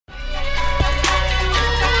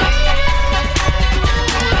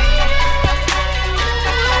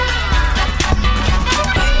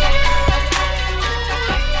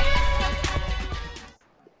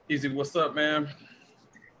Easy, what's up, man?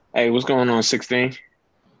 Hey, what's going on, 16?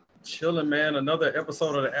 Chilling, man. Another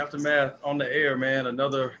episode of the Aftermath on the air, man.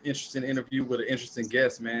 Another interesting interview with an interesting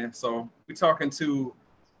guest, man. So we're talking to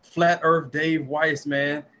Flat Earth Dave Weiss,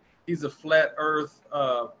 man. He's a flat Earth,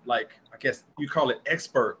 I guess you call it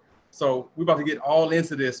expert. So we're about to get all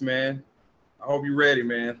into this, man. I hope you're ready,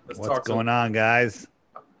 man. Let's What's talk to him. going on, guys?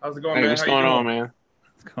 How's it going, Hey, man? what's How you going on, doing? man?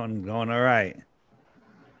 It's going all right.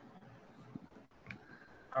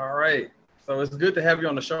 All right. So it's good to have you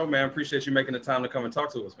on the show, man. Appreciate you making the time to come and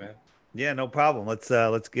talk to us, man. Yeah, no problem. Let's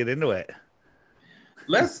get into it.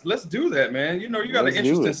 Let's do that, man. You know, you got Let's an do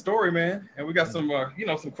interesting it. story, man, and we got some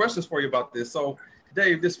some questions for you about this. So,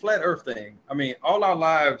 Dave, this flat Earth thing. I mean, all our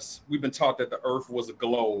lives we've been taught that the Earth was a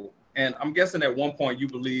globe, and I'm guessing at one point you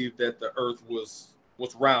believed that the Earth was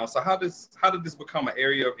round. So how did this become an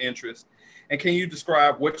area of interest? And can you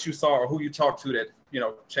describe what you saw or who you talked to that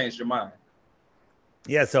changed your mind?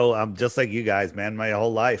 Yeah, so just like you guys, man, my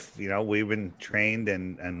whole life, we've been trained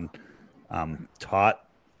and taught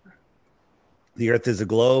the Earth is a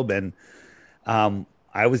globe, and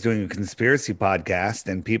I was doing a conspiracy podcast,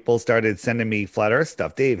 and people started sending me flat Earth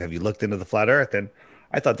stuff. Dave, have you looked into the flat Earth? And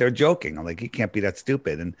I thought they were joking. I'm like, you can't be that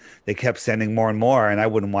stupid. And they kept sending more and more, and I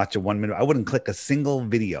wouldn't watch a 1 minute. I wouldn't click a single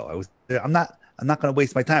video. I'm not going to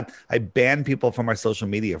waste my time. I banned people from our social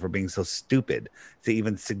media for being so stupid to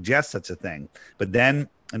even suggest such a thing. But then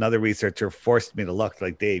another researcher forced me to look,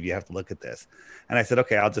 like, Dave, you have to look at this. And I said,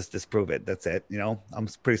 okay, I'll just disprove it. That's it. I'm a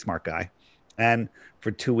pretty smart guy. And for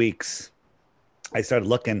 2 weeks, I started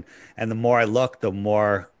looking, and the more I looked, the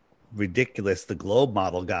more ridiculous the globe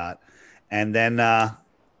model got. And then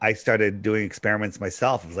I started doing experiments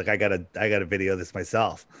myself. I was like, I gotta video this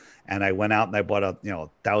myself. And I went out and I bought a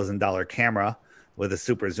 $1,000 camera with a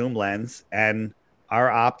super zoom lens, and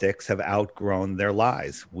our optics have outgrown their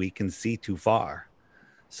lies. We can see too far.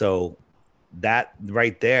 So that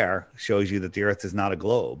right there shows you that the Earth is not a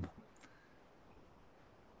globe.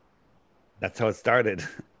 That's how it started.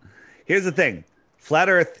 Here's the thing. Flat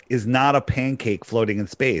Earth is not a pancake floating in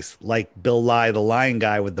space like Bill Nye, the lion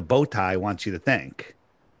guy with the bow tie, wants you to think.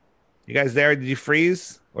 You guys there? Did you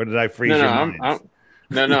freeze? Or did I freeze No, no, your I'm, minds?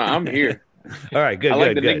 I'm here. All right, good, I like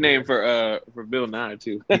good, the good. nickname for Bill Nye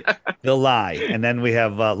too. Bill Nye. And then we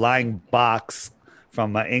have Lying Box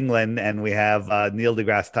from England, and we have Neil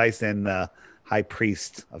deGrasse Tyson, high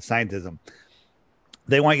priest of scientism.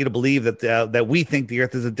 They want you to believe that we think the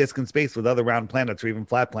Earth is a disk in space with other round planets or even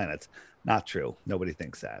flat planets. Not true. Nobody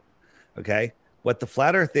thinks that. Okay. What the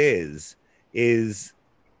flat Earth is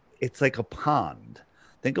it's like a pond.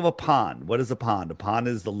 Think of a pond. What is a pond? A pond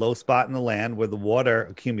is the low spot in the land where the water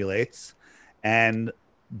accumulates, and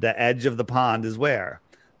the edge of the pond is where?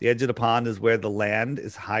 The edge of the pond is where the land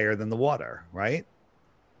is higher than the water, right?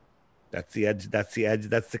 That's the edge. That's the edge.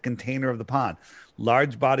 That's the container of the pond.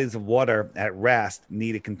 Large bodies of water at rest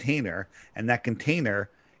need a container, and that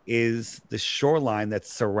container is the shoreline that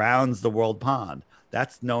surrounds the world pond.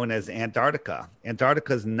 That's known as Antarctica.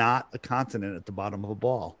 Antarctica is not a continent at the bottom of a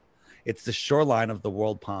ball. It's the shoreline of the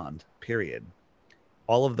world pond, period.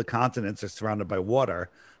 All of the continents are surrounded by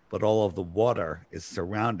water, but all of the water is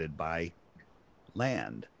surrounded by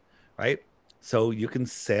land, right? So you can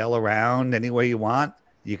sail around anywhere you want.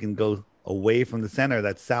 You can go away from the center,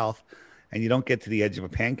 that's south, and you don't get to the edge of a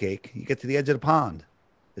pancake. You get to the edge of the pond.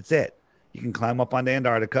 That's it. You can climb up onto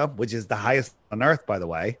Antarctica, which is the highest on Earth, by the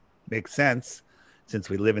way. Makes sense since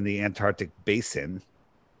we live in the Antarctic basin.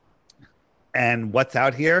 And what's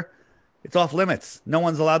out here? It's off limits. No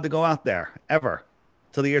one's allowed to go out there ever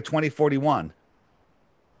till the year 2041.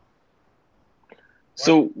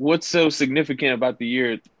 So what's so significant about the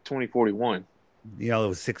year 2041? It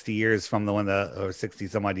was 60 years from or 60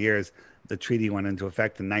 some odd years, the treaty went into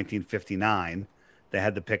effect in 1959. They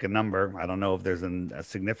had to pick a number. I don't know if there's a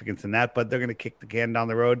significance in that, but they're going to kick the can down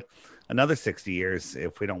the road another 60 years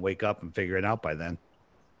if we don't wake up and figure it out by then.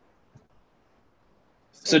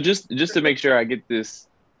 So just to make sure I get this,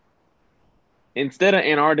 instead of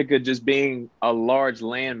Antarctica just being a large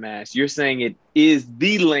landmass, you're saying it is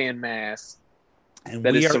the landmass and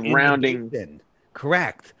that we is are surrounding. in the basin.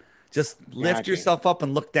 Correct. Just lift Gotcha. yourself up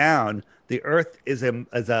and look down. The Earth is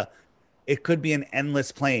it could be an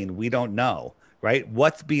endless plane. We don't know, right?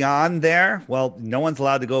 What's beyond there? Well, no one's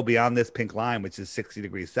allowed to go beyond this pink line, which is 60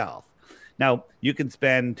 degrees south. Now, you can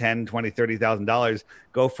spend $10, $20, $30,000,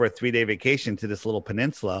 go for a 3-day vacation to this little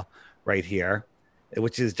peninsula right here,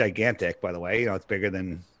 which is gigantic, by the way. It's bigger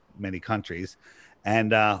than many countries.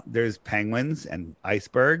 And there's penguins and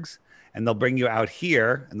icebergs, and they'll bring you out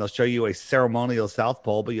here and they'll show you a ceremonial South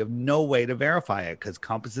Pole, but you have no way to verify it because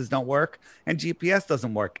compasses don't work and GPS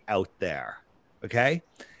doesn't work out there. Okay.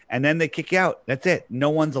 and then they kick you out. That's it.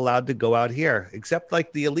 No one's allowed to go out here except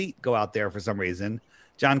like the elite go out there for some reason.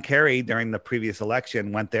 John Kerry during the previous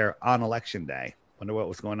election went there on election day. Wonder what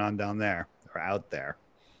was going on down there or out there.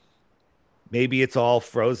 Maybe it's all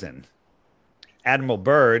frozen. Admiral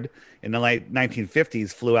Byrd in the late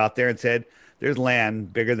 1950s flew out there and said, there's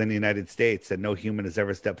land bigger than the United States that no human has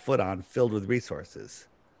ever stepped foot on, filled with resources.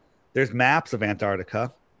 There's maps of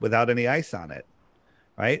Antarctica without any ice on it,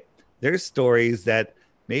 right? There's stories that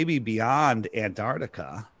maybe beyond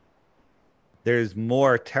Antarctica, there's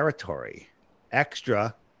more territory,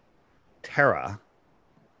 extra terra.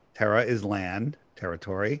 Terra is land,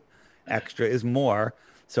 territory. Extra is more.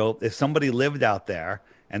 So if somebody lived out there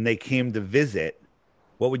and they came to visit,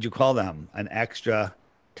 what would you call them? An extra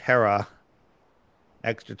terra,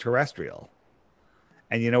 extraterrestrial.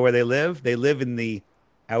 And you know where they live? They live in the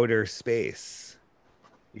outer space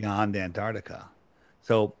beyond Antarctica.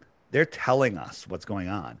 So they're telling us what's going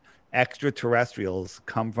on. Extraterrestrials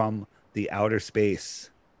come from the outer space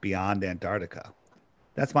beyond Antarctica.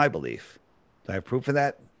 That's my belief. Do I have proof of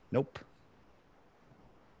that? Nope.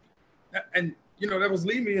 And you know, that was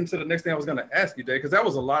leading me into the next thing I was going to ask you, Dave, because that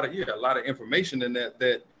was a lot of information in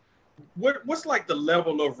that. What's like the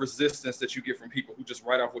level of resistance that you get from people who just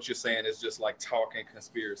write off what you're saying is just like talking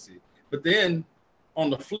conspiracy? But then on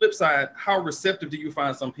the flip side, how receptive do you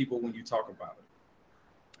find some people when you talk about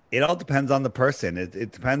it? It all depends on the person.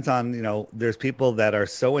 It depends on, you know, there's people that are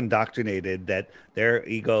so indoctrinated that their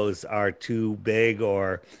egos are too big,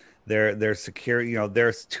 or they're secure, you know,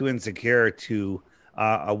 they're too insecure to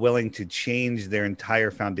are willing to change their entire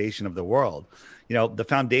foundation of the world. You know, the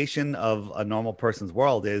foundation of a normal person's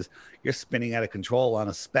world is you're spinning out of control on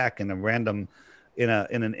a speck in a random, in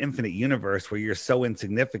an infinite universe where you're so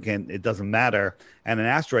insignificant it doesn't matter, and an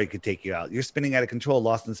asteroid could take you out. You're spinning out of control,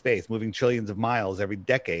 lost in space, moving trillions of miles every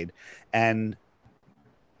decade, and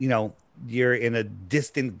you know you're in a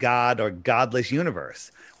distant god or godless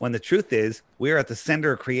universe. When the truth is, we're at the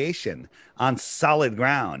center of creation on solid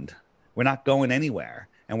ground. We're not going anywhere,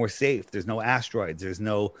 and we're safe. There's no asteroids. There's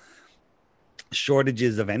no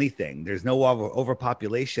shortages of anything. There's no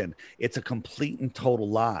overpopulation. It's a complete and total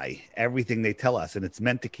lie, everything they tell us, and it's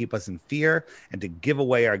meant to keep us in fear and to give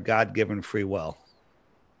away our God-given free will.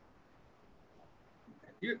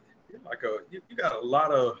 You got a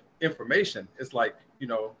lot of information. It's like, you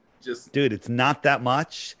know, just dude, it's not that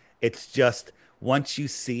much. It's just once you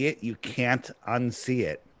see it, you can't unsee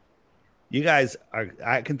it. You guys are,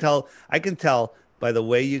 I can tell by the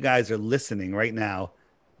way you guys are listening right now,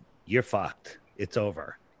 you're fucked. It's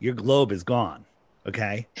over. Your globe is gone.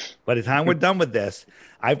 Okay. By the time we're done with this,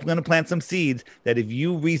 I'm going to plant some seeds that if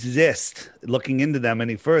you resist looking into them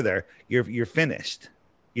any further, you're finished.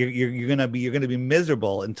 You're going to be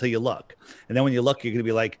miserable until you look. And then when you look, you're going to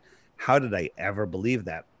be like, how did I ever believe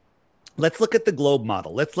that? Let's look at the globe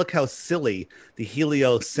model. Let's look how silly the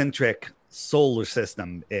heliocentric solar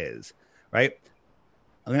system is. Right?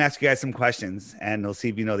 I'm going to ask you guys some questions, and we'll see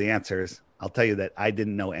if you know the answers. I'll tell you that I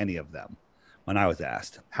didn't know any of them when I was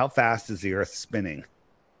asked. How fast is the Earth spinning?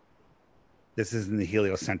 This is in the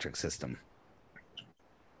heliocentric system.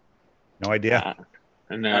 No idea?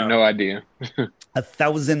 No idea.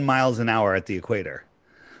 1,000 miles an hour at the equator.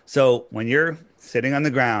 So when you're sitting on the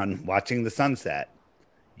ground watching the sunset,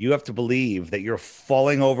 you have to believe that you're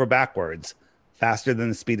falling over backwards faster than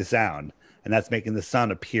the speed of sound. And that's making the sun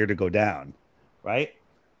appear to go down, right?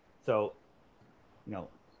 So, you know,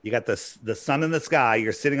 you got the sun in the sky,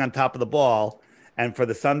 you're sitting on top of the ball, and for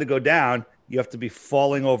the sun to go down, you have to be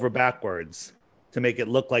falling over backwards to make it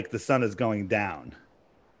look like the sun is going down.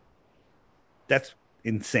 That's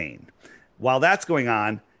insane. While that's going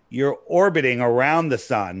on, you're orbiting around the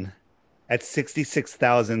sun at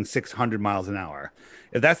 66,600 miles an hour.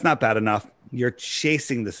 If that's not bad enough, you're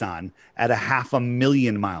chasing the sun at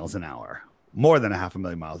 500,000 miles an hour. More than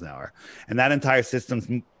 500,000 miles an hour. And that entire system's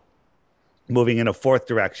moving in a fourth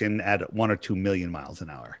direction at 1 or 2 million miles an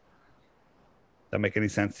hour. Does that make any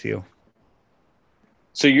sense to you?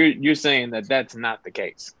 So you're saying that that's not the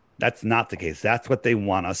case? That's not the case. That's what they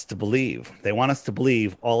want us to believe. They want us to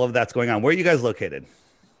believe all of that's going on. Where are you guys located?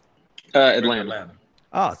 Atlanta.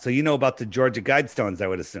 Oh, so you know about the Georgia Guidestones, I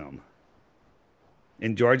would assume.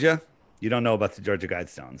 In Georgia? You don't know about the Georgia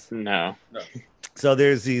Guidestones? No. So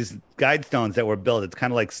there's these Guidestones that were built. It's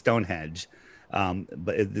kind of like Stonehenge.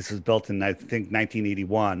 But this was built in, I think,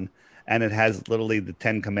 1981. And it has literally the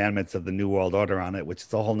 10 commandments of the New World Order on it, which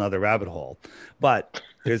is a whole nother rabbit hole. But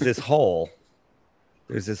there's this hole.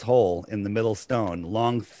 There's this hole in the middle stone,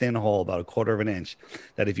 long, thin hole, about 1/4 of an inch,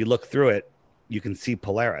 that if you look through it, you can see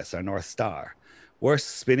Polaris, our North Star. We're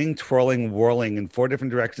spinning, twirling, whirling in 4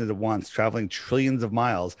 different directions at once, traveling trillions of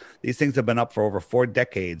miles. These things have been up for over 4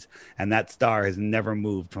 decades, and that star has never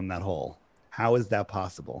moved from that hole. How is that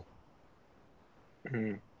possible?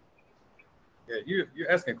 Mm-hmm. Yeah, you're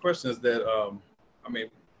asking questions that I mean,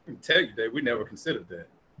 I can tell you that we never considered that.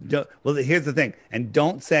 Well, here's the thing. And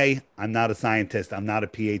don't say, I'm not a scientist. I'm not a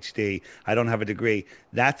PhD. I don't have a degree.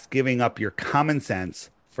 That's giving up your common sense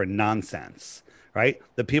for nonsense, right?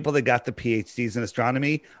 The people that got the PhDs in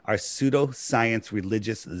astronomy are pseudoscience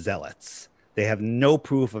religious zealots. They have no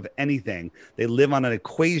proof of anything. They live on an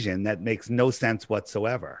equation that makes no sense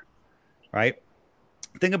whatsoever, right?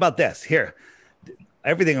 Think about this. Here,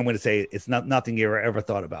 everything I'm going to say, it's not nothing you ever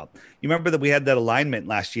thought about. You remember that we had that alignment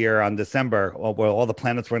last year on December where all the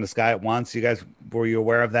planets were in the sky at once? Were you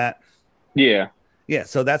aware of that? Yeah. Yeah.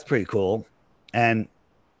 So that's pretty cool. And,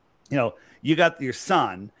 you got your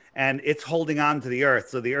sun and it's holding on to the earth.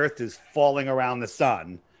 So the earth is falling around the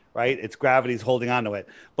sun, right? Its gravity is holding on to it.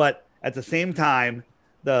 But at the same time,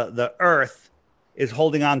 the earth is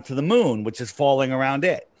holding on to the moon, which is falling around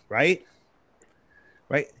it, right?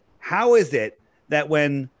 Right. How is it that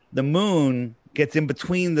when the moon gets in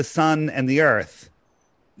between the sun and the earth,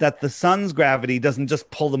 that the sun's gravity doesn't just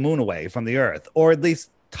pull the moon away from the earth, or at least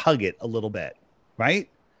tug it a little bit, right?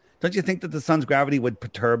 Don't you think that the sun's gravity would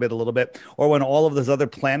perturb it a little bit? Or when all of those other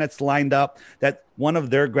planets lined up, that one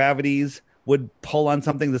of their gravities would pull on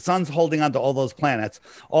something? The sun's holding on to all those planets.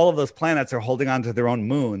 All of those planets are holding on to their own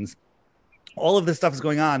moons. All of this stuff is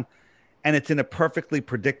going on, and it's in a perfectly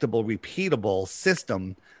predictable, repeatable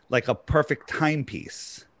system, like a perfect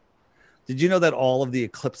timepiece. Did you know that all of the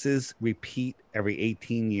eclipses repeat every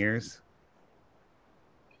 18 years?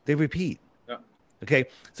 They repeat. Yeah. Okay,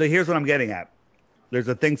 so here's what I'm getting at. There's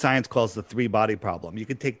a thing science calls the 3-body problem. You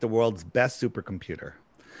could take the world's best supercomputer,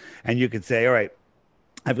 and you could say, all right,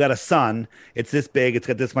 I've got a sun, it's this big, it's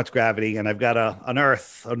got this much gravity, and I've got an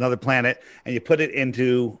Earth, another planet, and you put it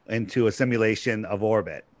into a simulation of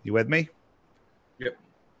orbit. You with me? Yep.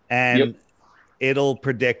 And it'll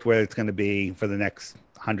predict where it's going to be for the next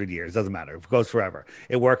 100 years. Doesn't matter. It goes forever.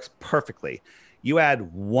 It works perfectly. You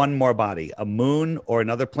add one more body, a moon or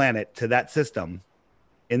another planet, to that system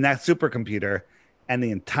in that supercomputer, and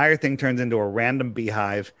the entire thing turns into a random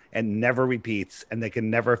beehive and never repeats, and they can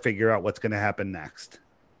never figure out what's going to happen next.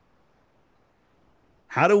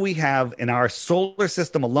 How do we have in our solar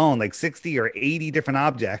system alone like 60 or 80 different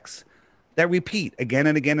objects that repeat again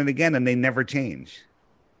and again and again, and they never change?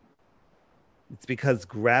 It's because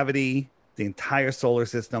gravity, the entire solar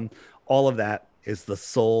system, all of that is the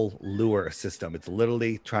soul lure system. It's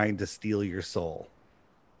literally trying to steal your soul.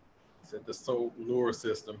 Said the soul lure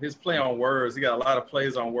system. His play on words. He got a lot of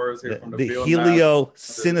plays on words here from the Bill helio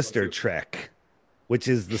sinister trick, which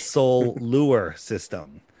is the soul lure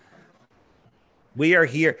system. We are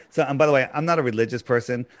here. So, and by the way, I'm not a religious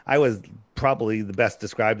person. I was probably the best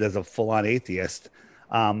described as a full-on atheist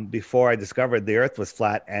before I discovered the earth was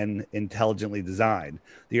flat and intelligently designed.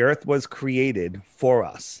 The earth was created for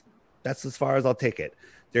us. That's as far as I'll take it.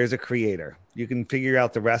 There's a creator. You can figure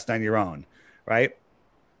out the rest on your own, right?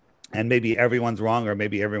 And maybe everyone's wrong or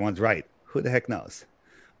maybe everyone's right. Who the heck knows?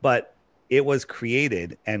 But it was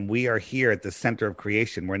created, and we are here at the center of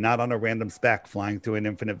creation. We're not on a random speck flying through an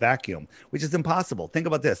infinite vacuum, which is impossible. Think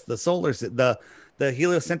about this. The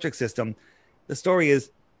heliocentric system, the story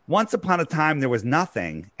is, once upon a time, there was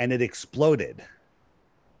nothing, and it exploded.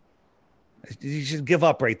 You should give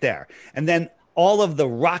up right there. And then all of the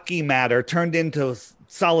rocky matter turned into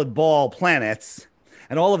solid ball planets,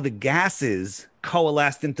 and all of the gases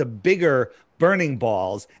coalesced into bigger burning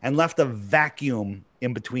balls and left a vacuum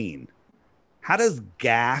in between. How does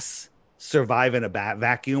gas survive in a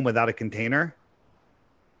vacuum without a container?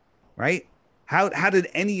 Right? How did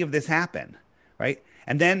any of this happen? Right?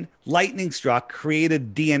 And then lightning struck,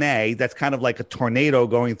 created DNA that's kind of like a tornado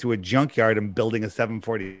going through a junkyard and building a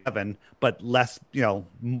 747, but less,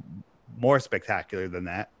 more spectacular than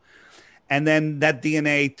that. And then that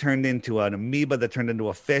DNA turned into an amoeba that turned into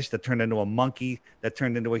a fish, that turned into a monkey, that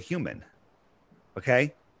turned into a human.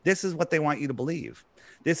 Okay? This is what they want you to believe.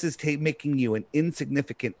 This is making you an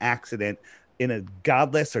insignificant accident in a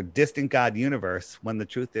godless or distant God universe, when the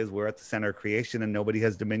truth is we're at the center of creation and nobody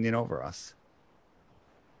has dominion over us.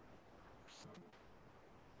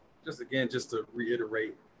 Just to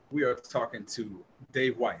reiterate, we are talking to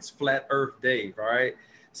Dave Weiss, Flat Earth Dave, all right?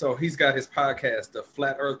 So he's got his podcast, the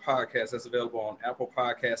Flat Earth Podcast, that's available on Apple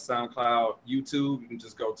Podcasts, SoundCloud, YouTube. You can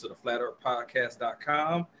just go to the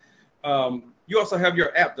flatearthpodcast.com. You also have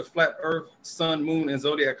your app, the Flat Earth Sun, Moon, and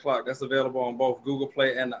Zodiac Clock. That's available on both Google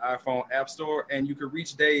Play and the iPhone App Store. And you can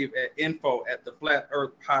reach Dave at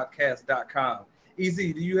info@theflatearthpodcast.com.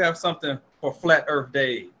 Easy, do you have something for Flat Earth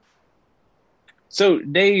Dave? So,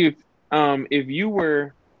 Dave, if you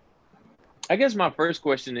were, I guess my first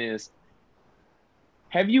question is,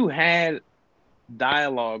 have you had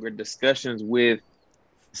dialogue or discussions with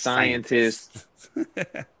scientists?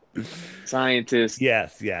 Scientists.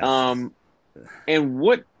 Yes, yes. And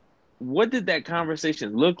what did that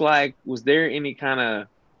conversation look like? Was there any kind of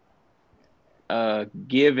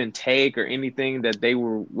give and take or anything that they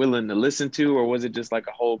were willing to listen to, or was it just like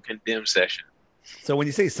a whole condemned session? So when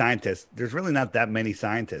you say scientists, there's really not that many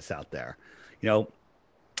scientists out there. You know,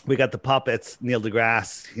 we got the puppets, Neil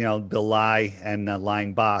deGrasse, you know, Bill Nye, and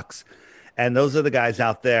Lying Box, and those are the guys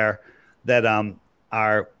out there that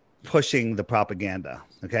are pushing the propaganda.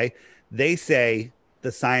 Okay, they say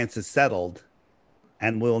the science is settled,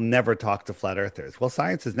 and we'll never talk to flat earthers. Well,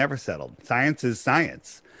 science is never settled. Science is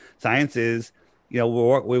science. Science is, you know,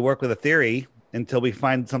 we work with a theory until we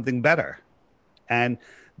find something better, and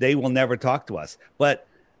they will never talk to us. But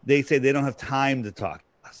they say they don't have time to talk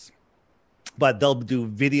to us. But they'll do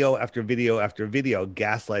video after video after video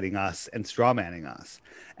gaslighting us and strawmanning us.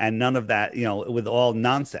 And none of that, you know, with all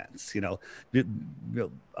nonsense, you know.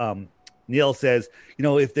 Neil says, you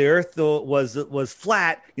know, if the earth was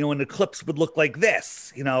flat, you know, an eclipse would look like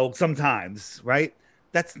this, you know, sometimes, right?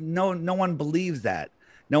 That's no one believes that.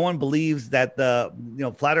 No one believes that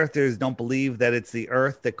flat earthers don't believe that it's the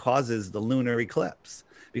earth that causes the lunar eclipse,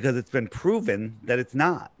 because it's been proven that it's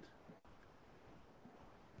not.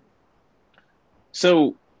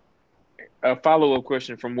 So a follow-up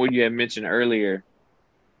question from what you had mentioned earlier,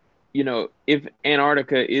 you know, if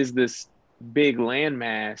Antarctica is this big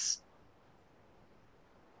landmass,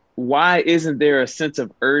 why isn't there a sense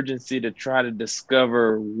of urgency to try to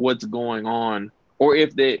discover what's going on? Or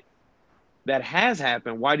if that has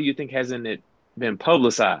happened, why do you think hasn't it been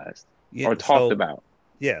publicized or talked about?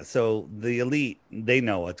 Yeah, so the elite, they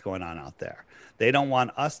know what's going on out there. They don't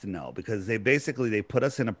want us to know, because they put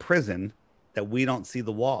us in a prison that we don't see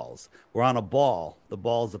the walls. We're on a ball. The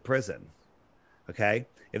ball's a prison. Okay?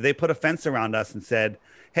 If they put a fence around us and said,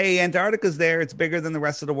 hey, Antarctica's there, it's bigger than the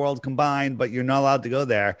rest of the world combined, but you're not allowed to go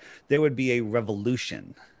there, there would be a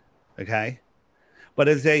revolution. Okay? But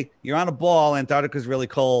you're on a ball, Antarctica's really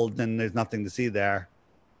cold, and there's nothing to see there,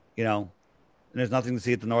 you know, and there's nothing to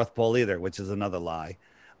see at the North Pole either, which is another lie.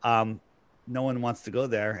 No one wants to go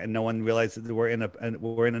there, and no one realizes that we're in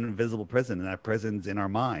an invisible prison, and that prison's in our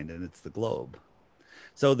mind, and it's the globe.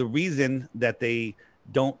 So the reason that they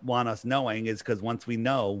don't want us knowing is because once we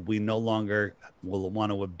know, we no longer will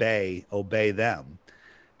want to obey them.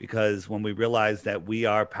 Because when we realize that we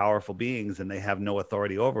are powerful beings and they have no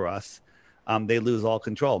authority over us, they lose all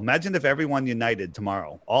control. Imagine if everyone united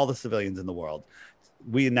tomorrow, all the civilians in the world,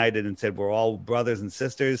 we united and said, we're all brothers and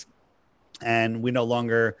sisters, and we no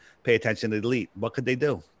longer pay attention to the elite. What could they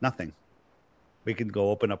do? Nothing. We could go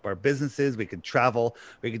open up our businesses. We could travel.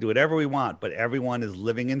 We could do whatever we want, but everyone is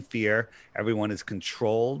living in fear. Everyone is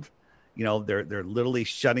controlled. You know, they're literally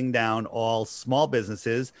shutting down all small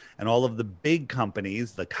businesses, and all of the big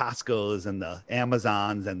companies, the Costcos and the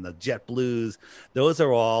Amazons and the JetBlues. Those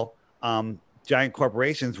are all giant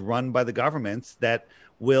corporations run by the governments that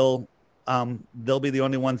will they'll be the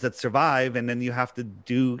only ones that survive, and then you have to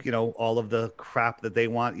do, you know, all of the crap that they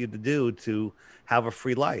want you to do to have a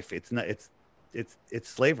free life. It's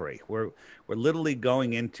slavery. We're literally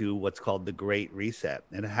going into what's called the Great Reset,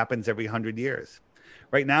 and it happens every 100 years.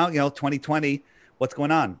 Right now, you know, 2020, what's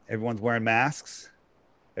going on? Everyone's wearing masks,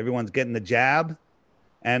 everyone's getting the jab,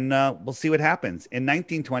 and we'll see what happens. In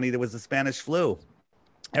 1920, there was the Spanish flu.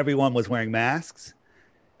 Everyone was wearing masks,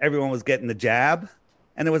 everyone was getting the jab,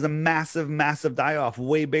 and there was a massive, massive die-off,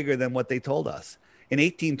 way bigger than what they told us. In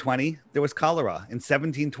 1820, there was cholera. In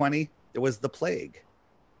 1720, there was the plague.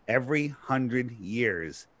 Every 100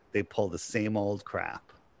 years, they pull the same old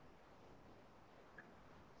crap.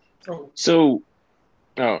 So,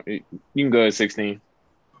 you can go at 16.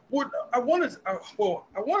 What I wanted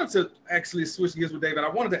to actually switch gears with David. I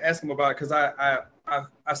wanted to ask him about it because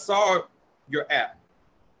I saw your app,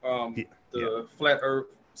 the Flat Earth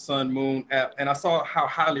Sun Moon app, and I saw how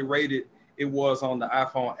highly rated it was on the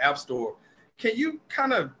iPhone App Store. Can you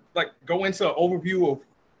kind of like go into an overview of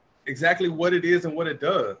exactly what it is and what it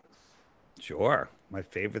does? Sure. My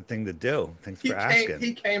favorite thing to do. Thanks for asking.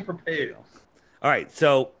 He came prepared. All right.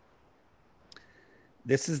 So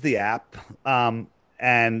this is the app.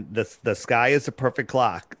 And the sky is a perfect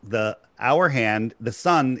clock. The hour hand, the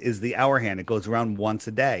sun is the hour hand. It goes around once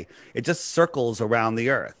a day. It just circles around the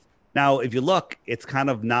earth. Now, if you look, it's kind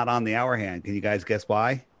of not on the hour hand. Can you guys guess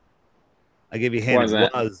why? I give you a hint.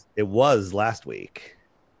 It was last week.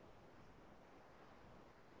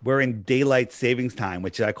 we're in daylight savings time,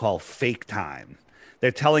 which I call fake time.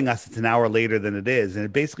 They're telling us it's an hour later than it is. And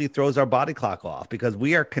it basically throws our body clock off because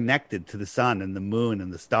we are connected to the sun and the moon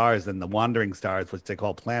and the stars and the wandering stars, which they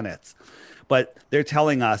call planets. But they're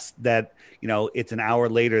telling us that, it's an hour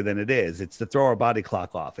later than it is. It's to throw our body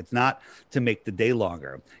clock off. It's not to make the day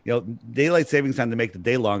longer. Daylight savings time to make the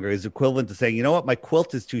day longer is equivalent to saying, you know what, my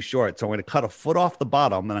quilt is too short. So I'm going to cut a foot off the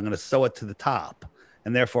bottom and I'm going to sew it to the top.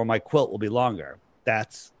 And therefore my quilt will be longer.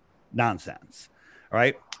 That's nonsense. All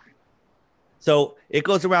right. So it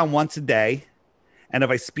goes around once a day. And if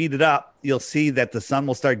I speed it up, you'll see that the sun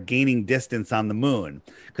will start gaining distance on the moon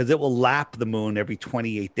because it will lap the moon every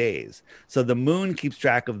 28 days. So the moon keeps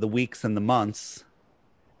track of the weeks and the months,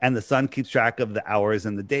 and the sun keeps track of the hours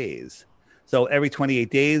and the days. So every 28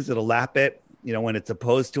 days, it'll lap it. When it's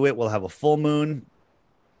opposed to it, we'll have a full moon.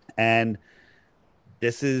 And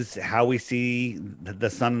this is how we see the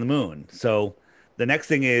sun and the moon. So the next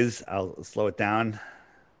thing is, I'll slow it down.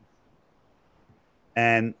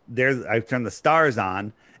 And I turn the stars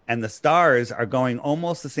on, and the stars are going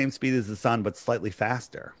almost the same speed as the sun, but slightly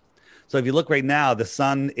faster. So if you look right now, the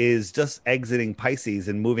sun is just exiting Pisces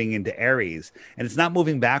and moving into Aries, and it's not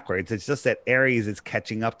moving backwards. It's just that Aries is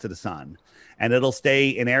catching up to the sun, and it'll stay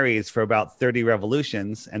in Aries for about 30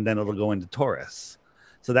 revolutions, and then it'll go into Taurus.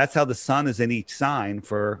 So that's how the sun is in each sign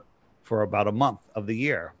for about a month of the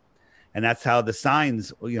year. And that's how the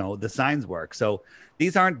signs work. So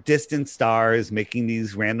these aren't distant stars making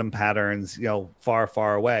these random patterns, far,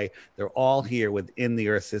 far away. They're all here within the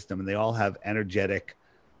Earth system, and they all have energetic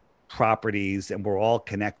properties, and we're all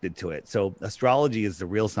connected to it. So astrology is the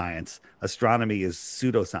real science. Astronomy is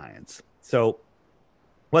pseudoscience. So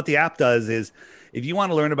what the app does is, if you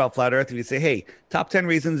want to learn about flat Earth, if you say, hey, top 10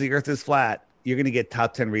 reasons the Earth is flat, you're going to get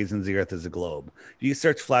top 10 reasons the Earth is a globe. If you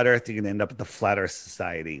search flat Earth, you're going to end up at the Flat Earth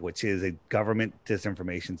Society, which is a government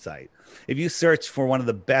disinformation site. If you search for one of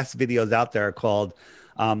the best videos out there called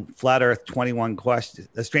Flat Earth 21 Questions,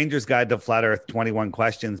 A Stranger's Guide to Flat Earth 21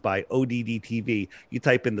 Questions by ODD TV, you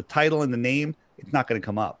type in the title and the name, it's not going to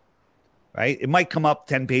come up, right? It might come up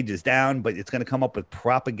 10 pages down, but it's going to come up with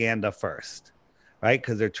propaganda first, right?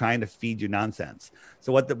 Because they're trying to feed you nonsense.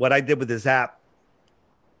 So what I did with this app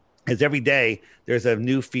is every day there's a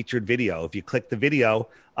new featured video. If you click the video,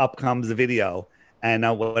 up comes the video. And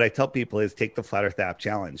what I tell people is take the Flat Earth app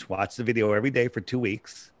challenge. Watch the video every day for 2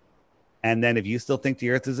 weeks. And then if you still think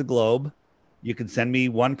the Earth is a globe, you can send me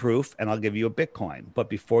one proof and I'll give you a Bitcoin.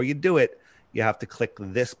 But before you do it, you have to click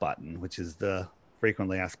this button, which is the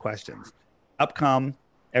frequently asked questions. Up come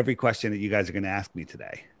every question that you guys are going to ask me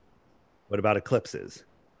today. What about eclipses?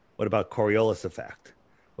 What about Coriolis effect?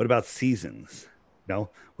 What about seasons?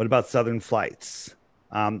 What about southern flights?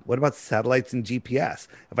 What about satellites and GPS?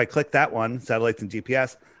 If I click that one, satellites and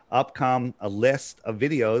GPS, up come a list of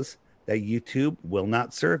videos that YouTube will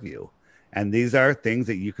not serve you. And these are things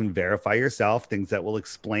that you can verify yourself, things that will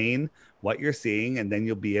explain what you're seeing, and then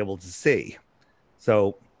you'll be able to see.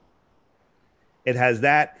 So it has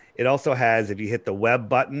that. It also has, if you hit the web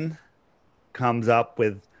button, comes up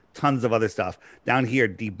with tons of other stuff. Down here,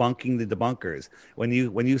 debunking the debunkers. When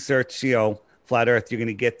you search, flat Earth, you're going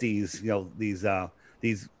to get these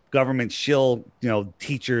government shill,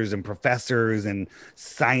 teachers and professors and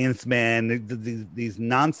science men, these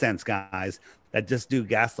nonsense guys that just do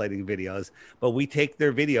gaslighting videos. But we take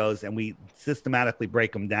their videos and we systematically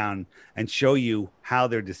break them down and show you how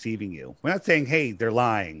they're deceiving you. We're not saying, hey, they're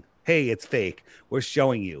lying. Hey, it's fake. We're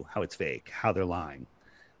showing you how it's fake, how they're lying.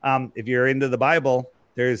 If you're into the Bible,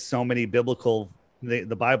 there's so many biblical, the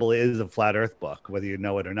Bible is a flat Earth book, whether you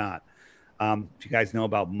know it or not. If you guys know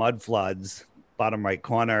about mud floods, bottom right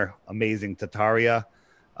corner, amazing Tataria,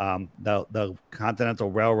 the continental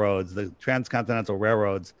railroads, the transcontinental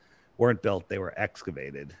railroads weren't built, they were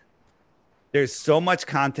excavated. There's so much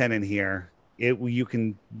content in here. You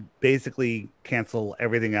can basically cancel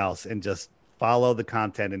everything else and just follow the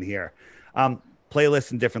content in here.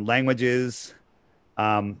 Playlists in different languages,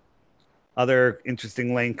 other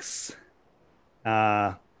interesting links.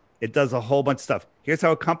 It does a whole bunch of stuff. Here's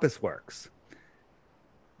how a compass works.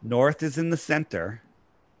 North is in the center.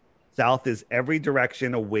 South is every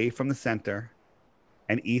direction away from the center.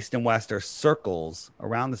 And east and west are circles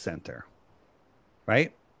around the center.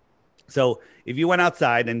 Right? So if you went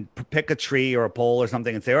outside and pick a tree or a pole or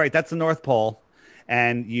something and say, all right, that's the North Pole.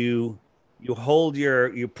 And you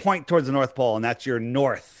point towards the North Pole and that's your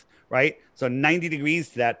north, right? So 90 degrees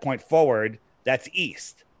to that point forward, that's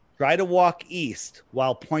east. Try to walk east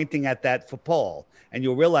while pointing at that pole, and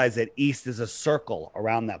you'll realize that east is a circle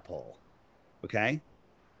around that pole. Okay?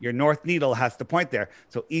 Your north needle has to point there.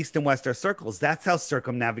 So east and west are circles. That's how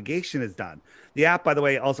circumnavigation is done. The app, by the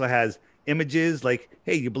way, also has images like,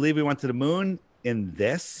 hey, you believe we went to the moon in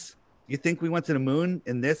this? You think we went to the moon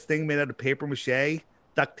in this thing made out of paper mache,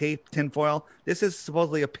 duct tape, tinfoil? This is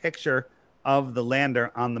supposedly a picture of the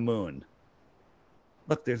lander on the moon.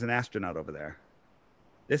 Look, there's an astronaut over there.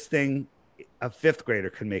 This thing, a fifth grader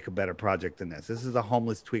could make a better project than this. This is a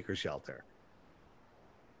homeless tweaker shelter.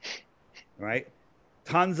 Right?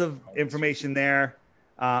 Tons of information there.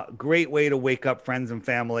 Great way to wake up friends and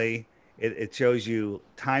family. It shows you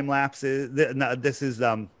time lapses. This is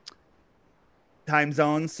time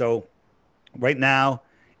zones. So right now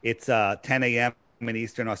it's 10 a.m. in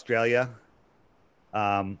Eastern Australia.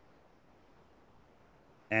 And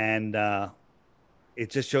it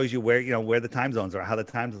just shows you where the time zones are, how the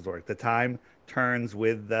time zones work. The time turns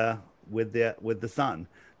with the sun.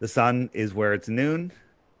 The sun is where it's noon,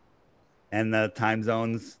 and the time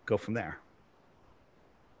zones go from there.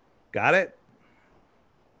 Got it?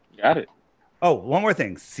 Got it. Oh, one more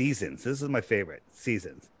thing. Seasons. This is my favorite.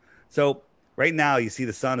 Seasons. So right now you see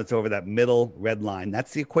the sun. It's over that middle red line.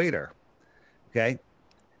 That's the equator. Okay.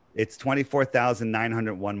 It's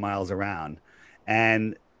 24,901 miles around.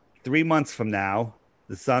 And 3 months from now,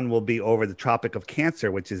 the sun will be over the Tropic of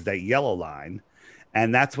Cancer, which is that yellow line.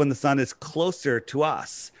 And that's when the sun is closer to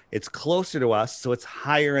us. It's closer to us, so it's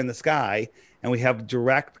higher in the sky. And we have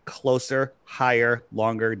direct, closer, higher,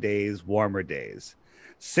 longer days, warmer days.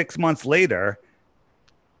 6 months later,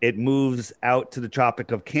 it moves out to the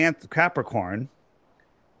Tropic of Capricorn.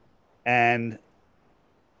 And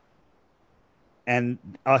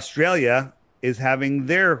Australia is having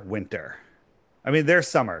their winter. Their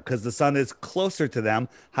summer, because the sun is closer to them,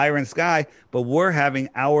 higher in the sky, but we're having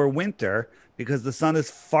our winter because the sun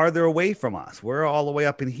is farther away from us. We're all the way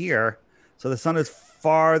up in here. So the sun is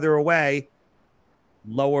farther away,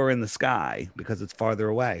 lower in the sky because it's farther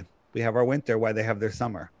away. We have our winter while they have their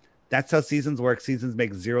summer. That's how seasons work. Seasons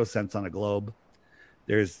make 0 sense on a globe.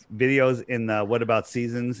 There's videos in the What About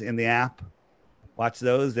Seasons in the app. Watch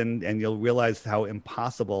those and you'll realize how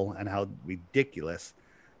impossible and how ridiculous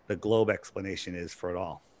the globe explanation is for it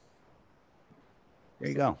all. There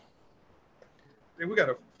you go. Hey, we got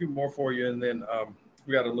a few more for you, and then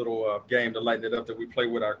we got a little game to lighten it up that we play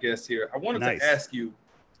with our guests here. I wanted to ask you,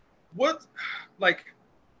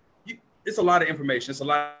 it's a lot of information. It's a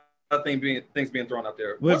lot of things being thrown out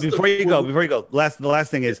there. Before you go, the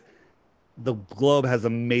last thing is the globe has a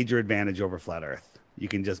major advantage over flat Earth. You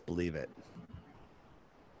can just believe it.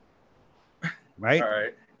 Right? All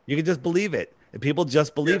right. You can just believe it. People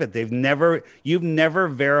just believe it. You've never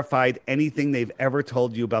verified anything they've ever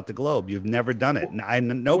told you about the globe. You've never done it.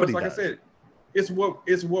 Nobody does. I said, it's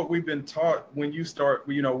what we've been taught when you start,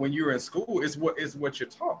 when you're in school, it's what you're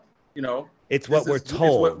taught, It's what we're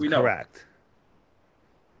told. What we know. Correct.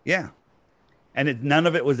 Yeah. And none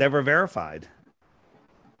of it was ever verified.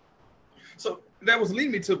 So that was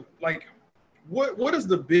leading me to what is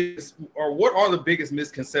the biggest, or what are the biggest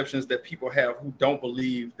misconceptions that people have who don't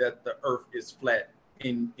believe that the Earth is flat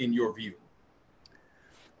in your view?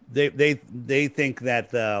 They think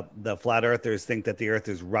that the flat earthers think that the Earth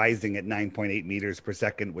is rising at 9.8 meters per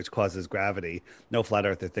second, which causes gravity. No flat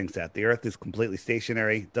earther thinks that. The Earth is completely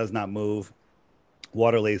stationary, does not move.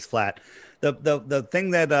 Water lays flat. The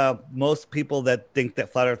thing that most people that think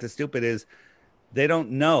that flat Earth is stupid is they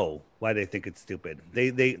don't know why they think it's stupid.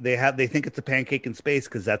 They think it's a pancake in space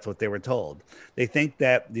because that's what they were told. They think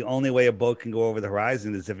that the only way a boat can go over the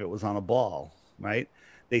horizon is if it was on a ball, right?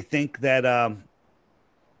 They think that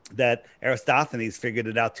that Aristophanes figured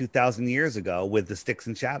it out 2,000 years ago with the sticks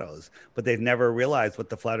and shadows, but they've never realized what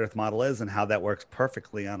the flat Earth model is and how that works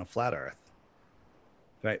perfectly on a flat Earth.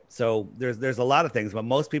 Right. So there's a lot of things, but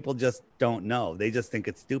most people just don't know. They just think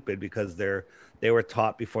it's stupid because they were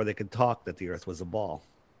taught before they could talk that the Earth was a ball.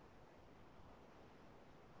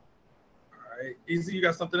 All right. Easy, you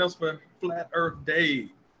got something else for Flat Earth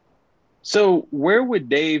Dave? So where would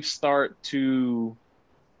Dave start to,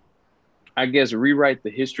 I guess, rewrite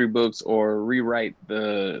the history books or rewrite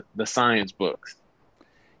the science books?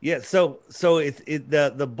 Yeah, so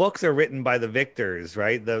the books are written by the victors,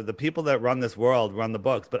 right? The people that run this world run the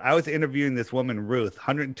books. But I was interviewing this woman, Ruth,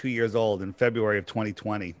 102 years old, in February of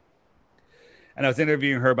 2020. And I was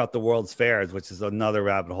interviewing her about the World's Fairs, which is another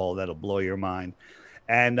rabbit hole that'll blow your mind.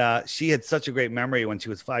 And she had such a great memory when she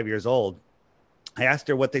was 5 years old. I asked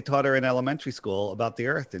her what they taught her in elementary school about the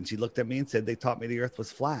Earth. And she looked at me and said, they taught me the Earth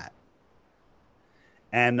was flat.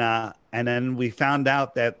 And then we found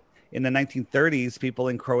out that in the 1930s, people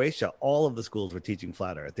in Croatia, all of the schools were teaching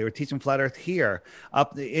flat Earth. They were teaching flat Earth here,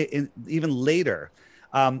 even later.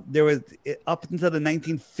 There was up until the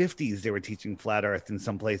 1950s, they were teaching flat Earth in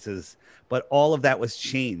some places, but all of that was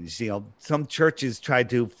changed. You know, some churches tried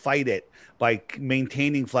to fight it by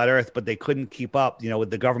maintaining flat Earth, but they couldn't keep up. You know, with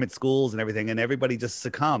the government schools and everything, and everybody just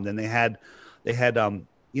succumbed. And they had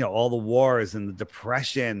you know, all the wars and the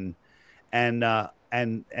depression, and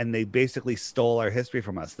they basically stole our history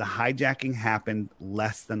from us. The hijacking happened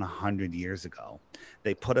less than 100 years ago.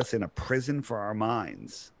 They put us in a prison for our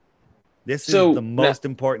minds. This is the most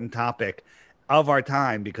important topic of our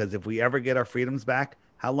time, because if we ever get our freedoms back,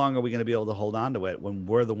 how long are we going to be able to hold on to it when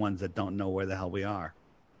we're the ones that don't know where the hell we are?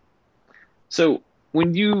 So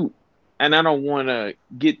when you, and I don't want to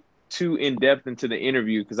get too in depth into the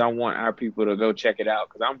interview because I want our people to go check it out,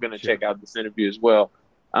 because I'm going to check out this interview as well.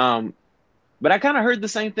 But I kind of heard the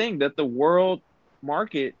same thing, that the world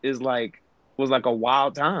market was like a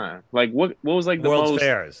wild time. Like what was like the World's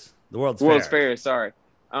Fairs. Sorry.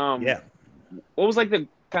 Yeah. What was like the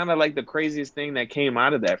kind of like the craziest thing that came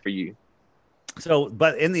out of that for you? So,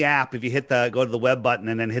 but in the app, if you go to the web button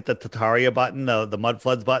and then hit the Tataria button, the mud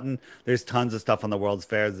floods button, there's tons of stuff on the World's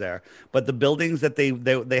Fairs there. But the buildings that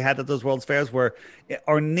they had at those World's Fairs were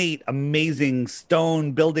ornate, amazing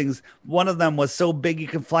stone buildings. One of them was so big you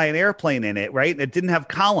could fly an airplane in it, right? It didn't have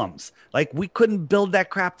columns. Like, we couldn't build that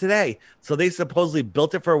crap today. So they supposedly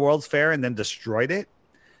built it for a World's Fair and then destroyed it.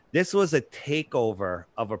 This was a takeover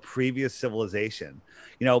of a previous civilization.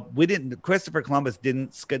 You know, Christopher Columbus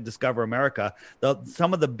didn't discover America.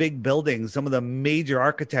 Some of the big buildings, some of the major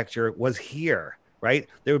architecture was here, right?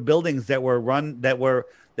 There were buildings that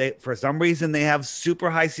for some reason, they have super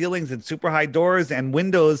high ceilings and super high doors and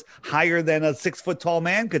windows higher than a 6-foot tall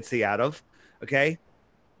man could see out of. Okay.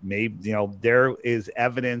 Maybe, you know, there is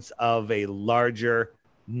evidence of a larger,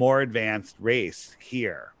 more advanced race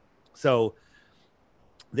here. So,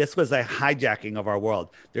 this was a hijacking of our world.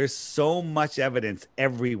 There's so much evidence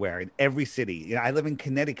everywhere in every city. You know, I live in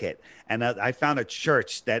Connecticut, and I found a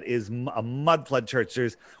church that is a mud flood church.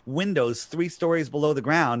 There's windows 3 stories below the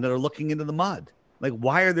ground that are looking into the mud. Like,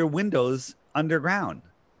 why are there windows underground?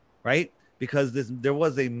 Right? Because there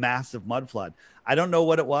was a massive mud flood. I don't know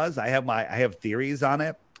what it was. I have theories on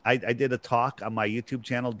it. I did a talk on my YouTube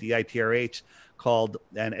channel, DITRH,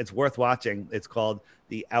 and it's worth watching. It's called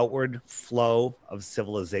The Outward Flow of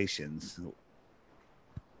Civilizations.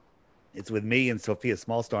 It's with me and Sophia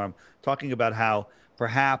Smallstorm talking about how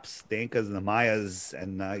perhaps the Incas and the Mayas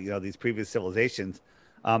and you know, these previous civilizations,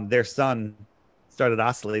 their sun started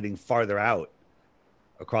oscillating farther out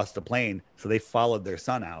across the plane, so they followed their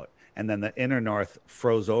sun out, and then the inner north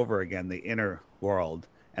froze over again, the inner world,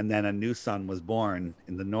 and then a new sun was born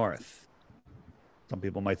in the north. Some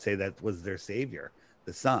people might say that was their savior,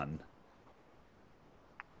 the sun.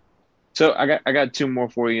 So I got 2 more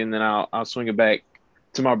for you, and then I'll swing it back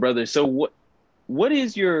to my brother. So what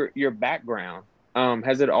is your background?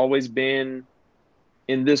 Has it always been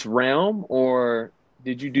in this realm, or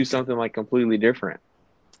did you do something like completely different?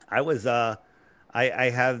 I was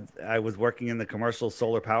I was working in the commercial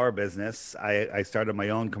solar power business. I started my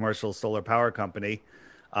own commercial solar power company,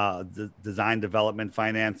 design, development,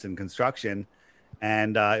 finance, and construction.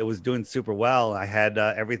 And it was doing super well. I had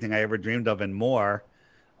everything I ever dreamed of and more.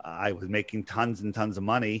 I was making tons and tons of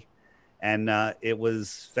money, and it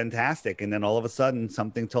was fantastic. And then all of a sudden,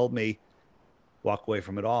 something told me, walk away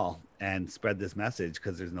from it all and spread this message,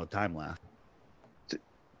 because there's no time left.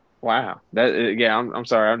 Wow. I'm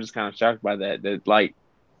sorry. I'm just kind of shocked by that. That, like,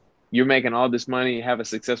 you're making all this money, have a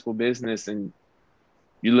successful business, and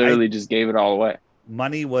you literally just gave it all away.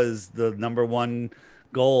 Money was the number one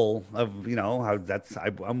goal of, you know,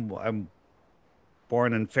 I'm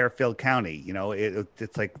born in Fairfield County. You know,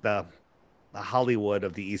 it's like the Hollywood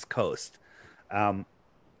of the East Coast. And,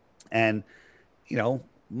 you know,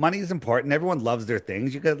 money is important. Everyone loves their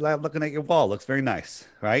things. You got looking at your wall, looks very nice,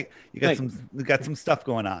 right? You got some stuff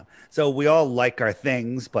going on. So we all like our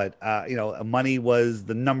things, but you know, money was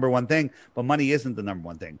the number one thing. But money isn't the number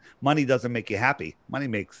one thing. Money doesn't make you happy. Money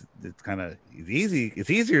makes it's easy. It's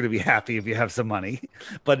easier to be happy if you have some money,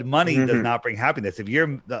 but money does not bring happiness. If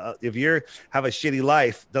you have a shitty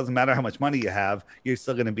life, doesn't matter how much money you have, you're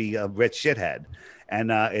still going to be a rich shithead, and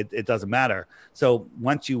it doesn't matter. So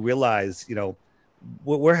once you realize, you know,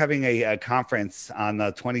 we're having a conference on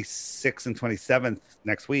the 26th and 27th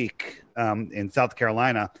next week in South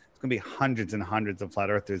Carolina. It's going to be hundreds and hundreds of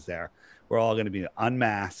flat earthers there. We're all going to be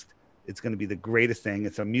unmasked. It's going to be the greatest thing.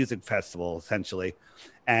 It's a music festival, essentially.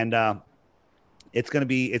 And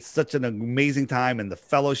it's such an amazing time, and the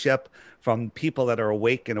fellowship from people that are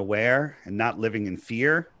awake and aware and not living in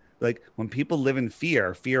fear. Like, when people live in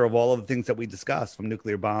fear of all of the things that we discussed, from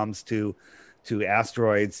nuclear bombs to to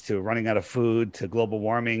asteroids, to running out of food, to global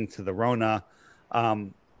warming, to the Rona,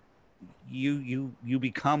 you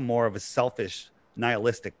become more of a selfish,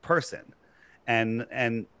 nihilistic person, and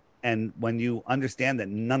when you understand that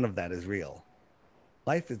none of that is real,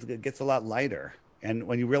 gets a lot lighter. And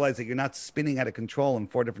when you realize that you're not spinning out of control in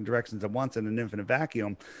 4 different directions at once in an infinite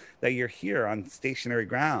vacuum, that you're here on stationary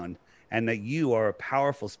ground, and that you are a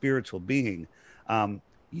powerful spiritual being,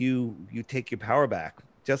 you take your power back.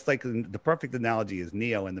 Just like the perfect analogy is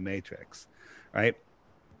Neo in the Matrix, right?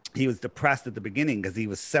 He was depressed at the beginning because he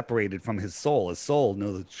was separated from his soul. His soul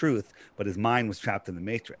knew the truth, but his mind was trapped in the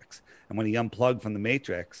Matrix. And when he unplugged from the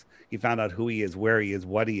Matrix, he found out who he is, where he is,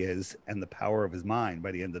 what he is, and the power of his mind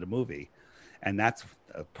by the end of the movie. And that's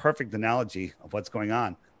a perfect analogy of what's going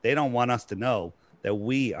on. They don't want us to know that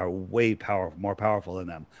we are way more powerful than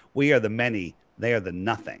them. We are the many. They are the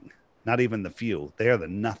nothing. Not even the few. They are the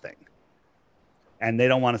nothing. And they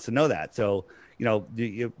don't want us to know that. So, you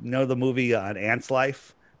know the movie An Ant's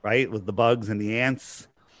Life, right? With the bugs and the ants,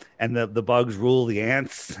 and the bugs rule the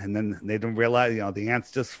ants. And then they don't realize, the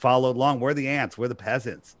ants just followed along. We're the ants. We're the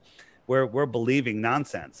peasants. We're believing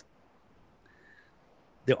nonsense.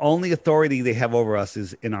 The only authority they have over us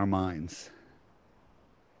is in our minds.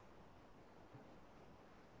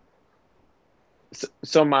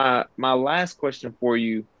 So my last question for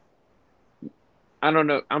you, I don't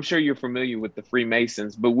know, I'm sure you're familiar with the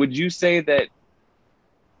Freemasons, but would you say that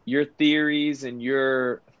your theories and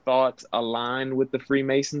your thoughts align with the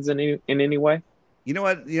Freemasons in any way? You know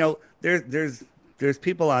what? There's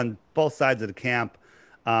people on both sides of the camp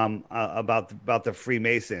about the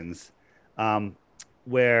Freemasons,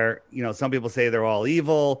 where some people say they're all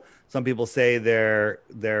evil, some people say they're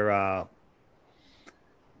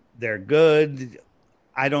good.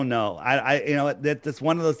 I don't know. That's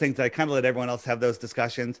one of those things that I kind of let everyone else have those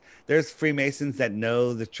discussions. There's Freemasons that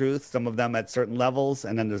know the truth, some of them at certain levels,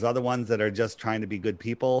 and then there's other ones that are just trying to be good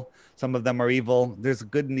people. Some of them are evil. There's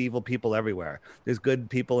good and evil people everywhere. There's good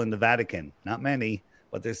people in the Vatican, not many,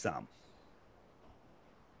 but there's some.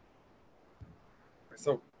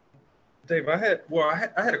 So, Dave, I had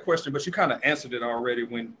a question, but you kind of answered it already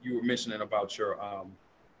when you were mentioning about your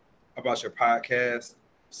podcast.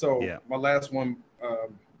 So yeah. My last one,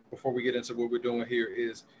 before we get into what we're doing here,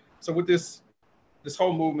 is so with this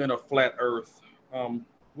whole movement of flat Earth,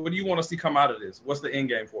 what do you want to see come out of this? What's the end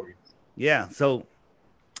game for you? Yeah, so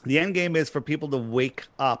the end game is for people to wake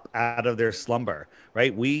up out of their slumber,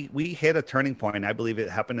 right? We hit a turning point. I believe it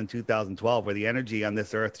happened in 2012 where the energy on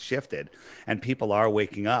this earth shifted and people are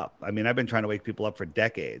waking up. I mean, I've been trying to wake people up for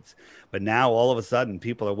decades, but now all of a sudden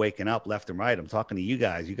people are waking up left and right. I'm talking to you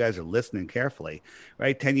guys. You guys are listening carefully,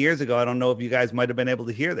 right? 10 years ago, I don't know if you guys might have been able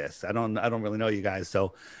to hear this. I don't really know you guys.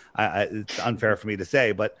 So it's unfair for me to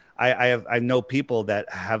say, but I know people that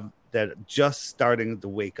just starting to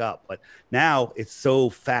wake up, but now it's so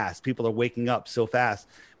fast. People are waking up so fast.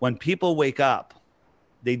 When people wake up,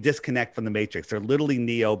 they disconnect from the matrix. They're literally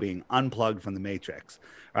Neo being unplugged from the matrix,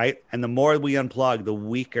 right? And the more we unplug, the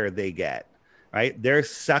weaker they get, right? They're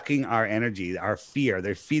sucking our energy, our fear.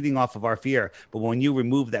 They're feeding off of our fear. But when you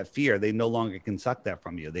remove that fear, they no longer can suck that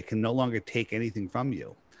from you. They can no longer take anything from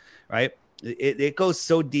you, right? It goes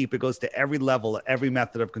so deep. It goes to every level, every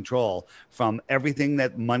method of control, from everything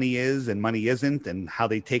that money is and money isn't, and how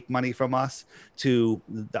they take money from us, to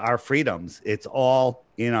our freedoms. It's all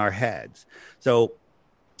in our heads. So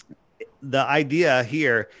the idea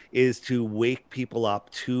here is to wake people up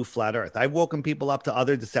to flat Earth. I've woken people up to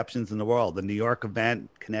other deceptions in the world, the New York event,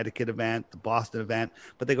 Connecticut event, the Boston event,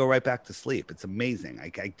 but they go right back to sleep. It's amazing.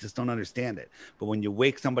 I just don't understand it. But when you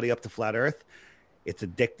wake somebody up to flat Earth, it's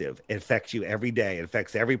addictive. It affects you every day. It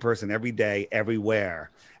affects every person every day,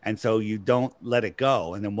 everywhere. And so you don't let it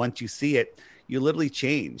go. And then once you see it, you literally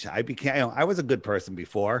change. I was a good person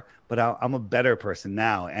before, but I'm a better person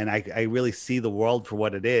now. And I really see the world for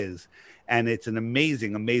what it is. And it's an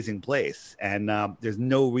amazing, amazing place. And there's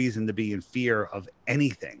no reason to be in fear of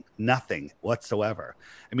anything, nothing whatsoever.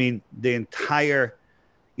 I mean, the entire,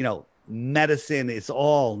 medicine is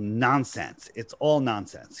all nonsense. It's all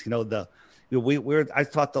nonsense. I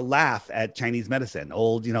taught to laugh at Chinese medicine,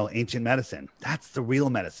 old, ancient medicine. That's the real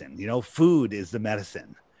medicine. Food is the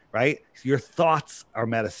medicine, right? Your thoughts are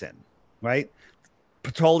medicine, right?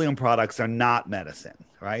 Petroleum products are not medicine,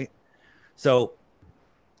 right? So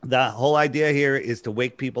the whole idea here is to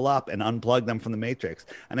wake people up and unplug them from the matrix.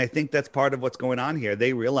 And I think that's part of what's going on here.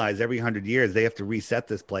 They realize every 100 years they have to reset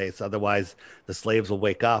this place. Otherwise, the slaves will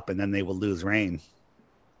wake up and then they will lose reign.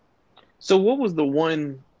 So what was the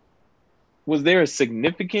one... Was there a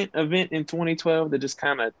significant event in 2012 that just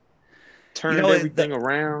kind of turned everything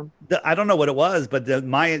around. I don't know what it was, but the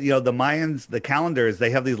Mayans, the calendars, they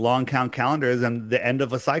have these long count calendars and the end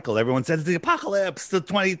of a cycle. Everyone says the apocalypse, the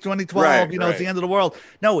 2012, Right, it's the end of the world.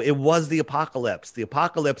 No, it was the apocalypse. The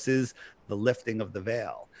apocalypse is the lifting of the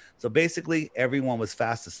veil. So basically everyone was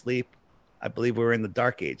fast asleep. I believe we were in the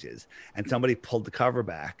dark ages, and somebody pulled the cover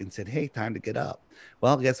back and said, hey, time to get up.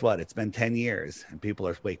 Well, guess what? It's been 10 years and people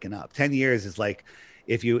are waking up. 10 years is like,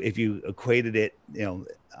 if you equated it,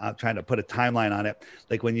 I'm trying to put a timeline on it.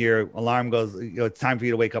 Like when your alarm goes, it's time for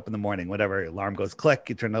you to wake up in the morning, whatever, alarm goes click,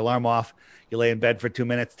 you turn the alarm off, you lay in bed for 2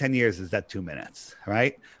 minutes. 10 years is that 2 minutes,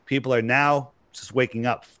 right? People are now just waking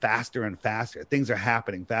up faster and faster. Things are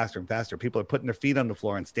happening faster and faster. People are putting their feet on the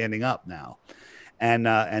floor and standing up now.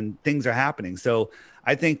 And things are happening. So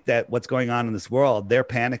I think that what's going on in this world, they're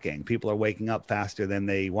panicking. People are waking up faster than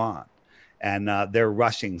they want. And they're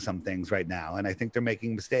rushing some things right now. And I think they're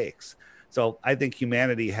making mistakes. So I think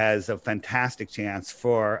humanity has a fantastic chance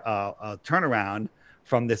for a turnaround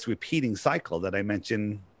from this repeating cycle that I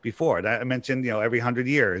mentioned before. I mentioned, every 100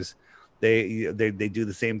 years, they do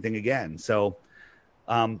the same thing again. So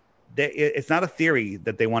it's not a theory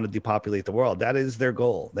that they want to depopulate the world. That is their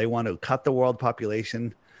goal. They want to cut the world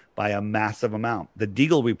population by a massive amount. The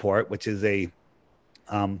Deagle Report, which is a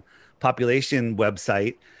population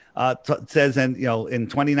website, says in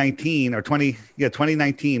 2019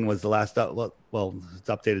 2019 was the last well, it's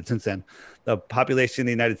updated since then. The population in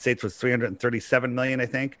the United States was 337 million, I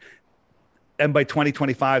think. And by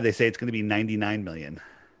 2025, they say it's going to be 99 million.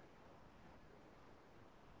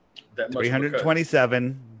 That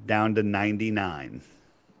 327 down to 99.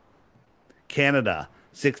 Canada,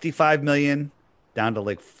 65 million down to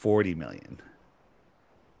like 40 million.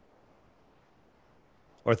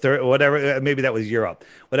 Or whatever, maybe that was Europe.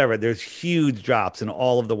 Whatever, there's huge drops in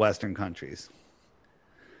all of the Western countries.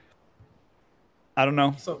 I don't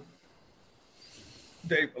know. So,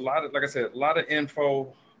 Dave, a lot of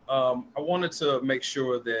info. I wanted to make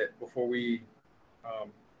sure that before we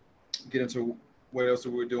get into what else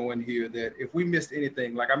we're doing here, that if we missed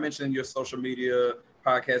anything, like I mentioned in your social media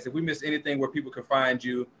podcast, if we missed anything where people can find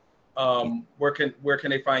you, where can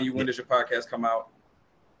they find you? When does your podcast come out?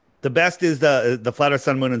 The best is the Flat Earth,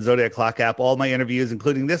 Sun, Moon, and Zodiac Clock app. All my interviews,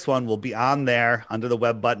 including this one, will be on there under the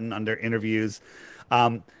web button under interviews.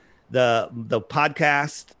 The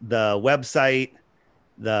podcast, the website,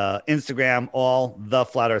 the Instagram, all the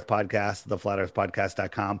Flat Earth Podcast,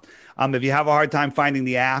 theflatearthpodcast.com. If you have a hard time finding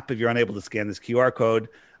the app, if you're unable to scan this QR code,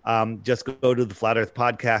 just go to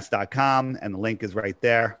theflatearthpodcast.com and the link is right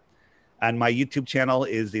there. And my YouTube channel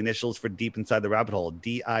is the initials for Deep Inside the Rabbit Hole,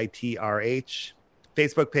 DITRH.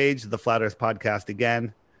 Facebook page, the Flat Earth Podcast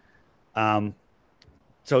again.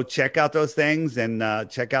 So check out those things and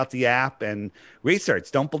check out the app and research.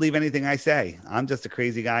 Don't believe anything I say. I'm just a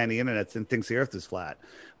crazy guy on the internet and thinks the earth is flat.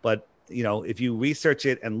 But, if you research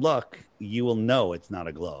it and look, you will know it's not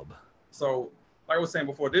a globe. So like I was saying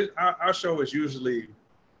before, our show is usually,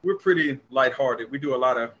 we're pretty lighthearted. We do a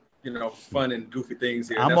lot of, fun and goofy things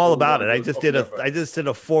here. I'm all about it. I just did a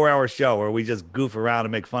 4-hour show where we just goof around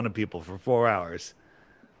and make fun of people for 4 hours.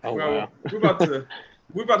 Oh, well, wow.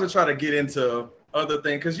 we're about to try to get into other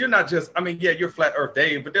things, because you're not just, you're Flat Earth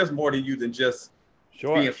Dave, but there's more to you than just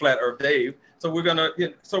being Flat Earth Dave. So we got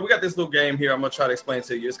this little game here I'm gonna try to explain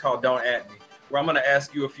to you. It's called Don't At Me, where I'm gonna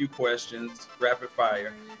ask you a few questions, rapid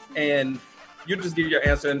fire, and you just give your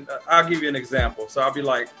answer, and I'll give you an example. So I'll be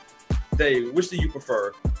like, Dave, which do you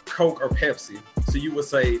prefer, Coke or Pepsi? So you would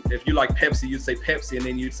say, if you like Pepsi, you'd say Pepsi, and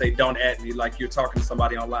then you'd say, don't at me, like you're talking to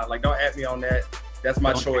somebody online. Like, don't at me on that. That's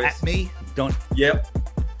my choice. At me? Don't. Yep.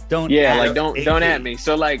 Don't. Yeah, like don't at me.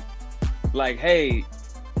 So like, hey,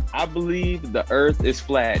 I believe the Earth is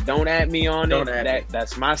flat. Don't at me on it.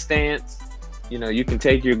 That's my stance. You can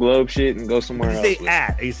take your globe shit and go somewhere else. Say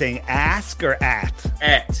at. Are you saying ask or at?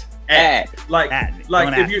 At. Like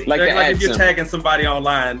if you're tagging somebody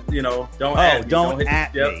online, don't at me. Don't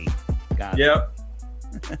at me. Got it. Yep.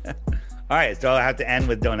 All right, so I have to end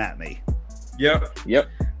with don't at me. Yep.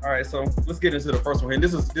 All right, so let's get into the first one here. And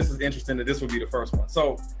this is interesting that this will be the first one.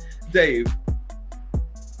 So, Dave,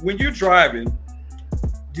 when you're driving,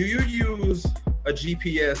 do you use a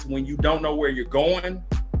GPS when you don't know where you're going,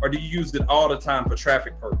 or do you use it all the time for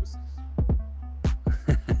traffic purposes?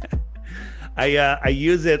 I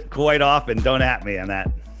use it quite often. Don't at me on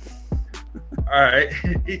that. All right.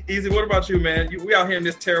 Easy. What about you, man? We out here in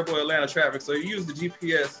this terrible Atlanta traffic. So you use the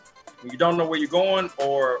GPS when you don't know where you're going,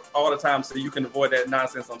 or all the time so you can avoid that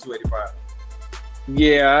nonsense on 285?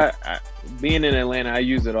 Yeah, being in Atlanta, I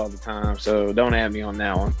use it all the time. So don't at me on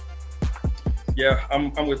that one. Yeah,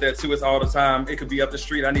 I'm with that too. It's all the time. It could be up the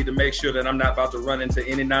street. I need to make sure that I'm not about to run into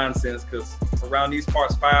any nonsense because around these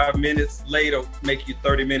parts, 5 minutes late will make you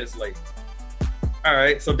 30 minutes late. All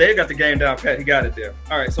right, so Dave got the game down pat. He got it there.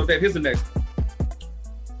 All right, so Dave, here's the next one.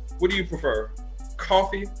 What do you prefer,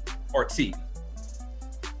 coffee or tea?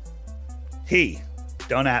 Tea.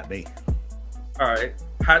 Don't at me. All right,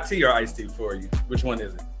 hot tea or iced tea for you? Which one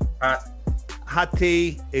is it? Hot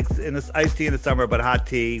tea. It's in this iced tea in the summer, but hot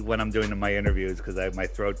tea when I'm doing my interviews because my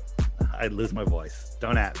throat, I lose my voice.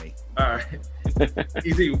 Don't at me. All right.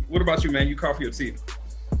 Easy. What about you, man? You coffee or tea?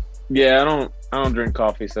 Yeah, I don't drink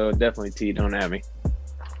coffee, so definitely tea. Don't at me.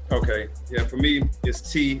 Okay. Yeah, for me,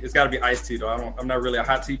 it's tea. It's got to be iced tea, though. I'm not really a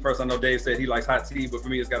hot tea person. I know Dave said he likes hot tea, but for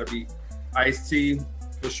me, it's got to be iced tea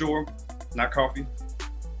for sure, not coffee.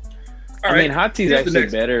 I mean, hot tea is actually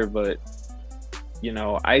better, but you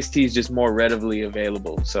know, iced tea is just more readily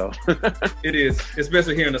available. So it is,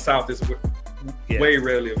 especially here in the South. It's way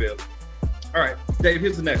rarely available. All right, Dave.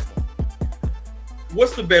 Here's the next one.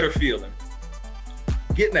 What's the better feeling?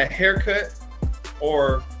 Getting a haircut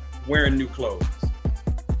or wearing new clothes?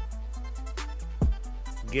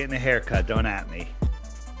 Getting a haircut. Don't at me.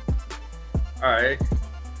 All right.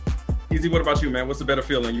 Easy. What about you, man? What's the better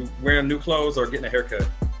feeling? You wearing new clothes or getting a haircut?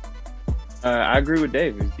 I agree with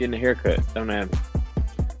Dave. He's getting a haircut. Don't at me.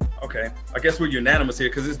 Okay. I guess we're unanimous here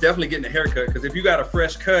because it's definitely getting a haircut. Because if you got a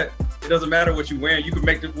fresh cut, it doesn't matter what you're wearing. You can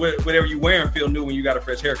make whatever you're wearing feel new when you got a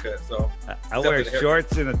fresh haircut. So I wear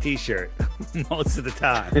shorts and a t-shirt most of the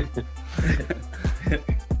time.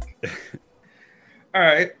 All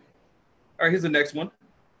right. Here's the next one.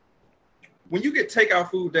 When you get takeout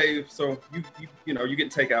food, Dave, so you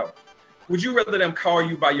get takeout, would you rather them call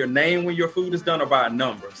you by your name when your food is done or by a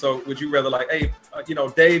number? So would you rather like, hey,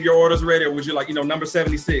 Dave, your order's ready, or would you like, number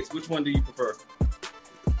 76? Which one do you prefer?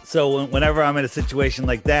 So whenever I'm in a situation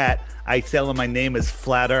like that, I tell them my name is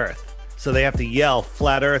Flat Earth. So they have to yell,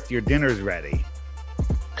 Flat Earth, your dinner's ready.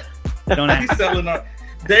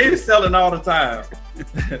 Dave's selling all the time.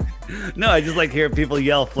 No, I just like hearing people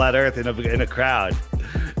yell Flat Earth in a crowd.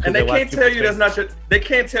 And they can't tell you they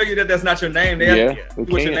can't tell you that that's not your name. They have to,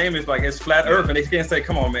 what your name is like. It's Flat Earth, and they can't say,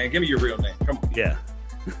 "Come on, man, give me your real name." Come on. Yeah.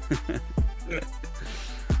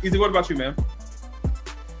 Easy. What about you, man?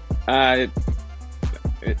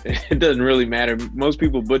 It doesn't really matter. Most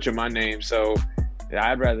people butcher my name, so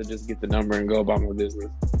I'd rather just get the number and go about my business.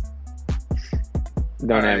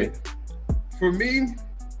 Don't have it. For me,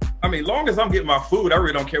 I mean, long as I'm getting my food, I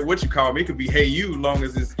really don't care what you call me. It could be "Hey you," long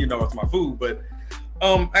as it's it's my food, but.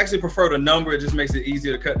 I actually prefer the number. It just makes it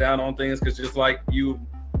easier to cut down on things because just like you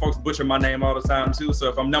folks butcher my name all the time too. So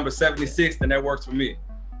if I'm number 76, then that works for me.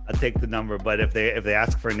 I take the number, but if they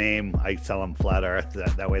ask for a name, I tell them Flat Earth.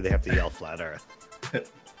 That way they have to yell Flat Earth.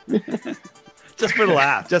 Just for the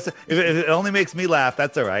laugh. Just if it only makes me laugh,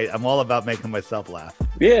 that's all right. I'm all about making myself laugh.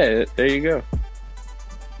 Yeah, there you go.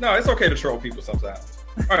 No, it's okay to troll people sometimes.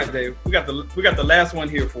 All right, Dave, we got the last one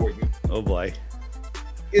here for you. Oh boy.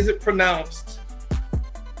 Is it pronounced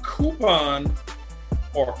coupon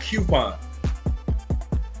or coupon?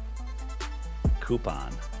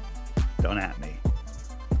 Coupon. Don't at me.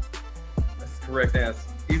 That's the correct answer.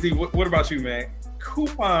 Easy. What about you, man?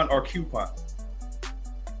 Coupon or coupon?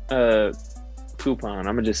 Coupon.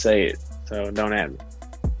 I'm gonna just say it. So don't at me.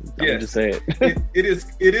 Yeah, just say it.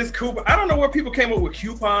 It is coupon. I don't know where people came up with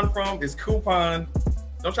coupon from. It's coupon.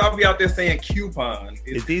 Don't y'all be out there saying coupon.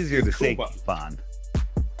 It's easier to say coupon.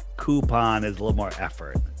 Coupon is a little more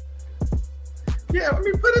effort. Yeah, I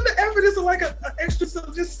mean, put in the effort. It's like an extra, so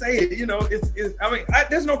just say it.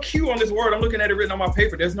 There's no Q on this word. I'm looking at it written on my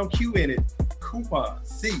paper. There's no Q in it. Coupon.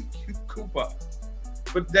 Coupon.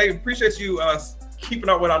 But Dave, appreciate you keeping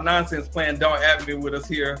up with our nonsense playing Don't At Me with us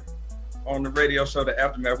here on the radio show, The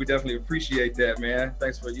Aftermath. We definitely appreciate that, man.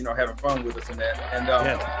 Thanks for, having fun with us in that. And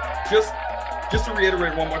just to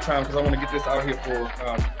reiterate one more time, because I want to get this out here for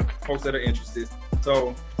folks that are interested.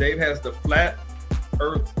 So Dave has the Flat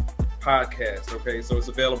Earth podcast. Okay, so it's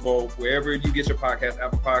available wherever you get your podcast,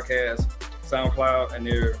 Apple Podcasts, SoundCloud, and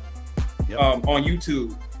they're on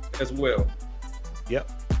YouTube as well. Yep.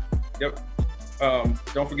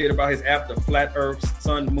 Don't forget about his app, the Flat Earth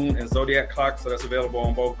Sun, Moon, and Zodiac Clock. So that's available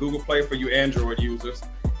on both Google Play for you Android users,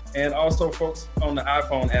 and also folks on the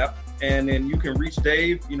iPhone app. And then you can reach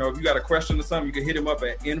Dave. If you got a question or something, you can hit him up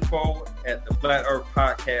at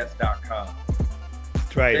info@theflatearthpodcast.com.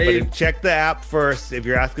 That's right. Dave, but check the app first if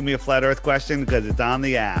you're asking me a Flat Earth question, because it's on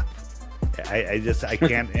the app. I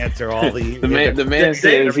can't answer all the. the man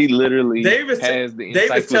says he literally has the encyclopedia.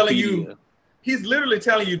 Dave is telling you. he's literally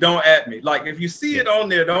telling you, don't at me. Like if you see it on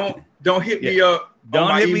there, don't hit me up.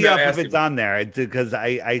 Don't hit me up if it's on there, because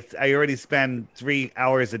I already spend 3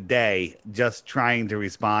 hours a day just trying to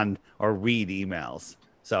respond or read emails.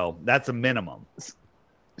 So that's a minimum.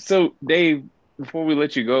 So Dave, before we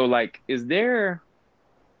let you go, like, is there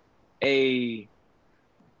a?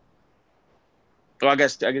 Well, I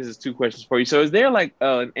guess it's 2 questions for you. So, is there like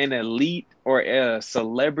an elite or a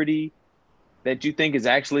celebrity that you think is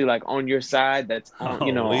actually like on your side? That's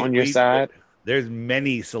on, on your side. There's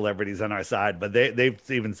many celebrities on our side, but they've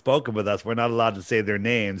even spoken with us. We're not allowed to say their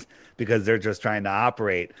names because they're just trying to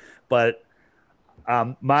operate. But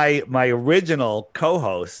my original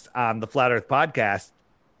co-host on the Flat Earth podcast,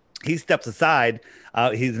 he steps aside.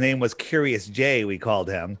 His name was Curious Jay, we called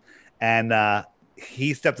him, and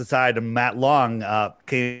he stepped aside. And Matt Long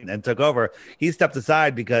came and took over. He stepped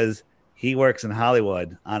aside because he works in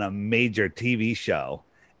Hollywood on a major TV show.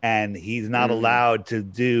 And he's not allowed to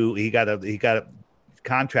do. He got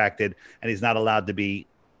contracted, and he's not allowed to be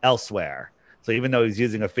elsewhere. So even though he's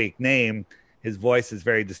using a fake name, his voice is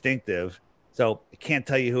very distinctive. So I can't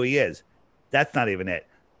tell you who he is. That's not even it.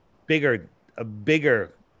 A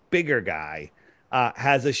bigger guy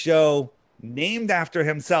has a show named after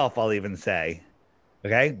himself. I'll even say.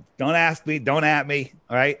 Okay, don't ask me. Don't at me.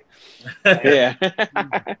 All right. Yeah.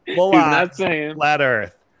 Full He's on not saying Flat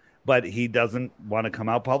Earth. But he doesn't want to come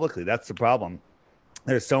out publicly. That's the problem.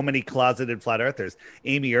 There's so many closeted flat earthers.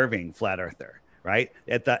 Amy Irving, flat earther, right?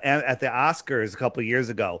 At the Oscars a couple of years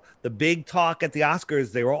ago, the big talk at the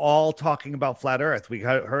Oscars, they were all talking about flat earth. We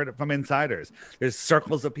heard it from insiders. There's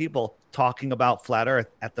circles of people talking about flat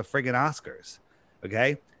earth at the friggin' Oscars.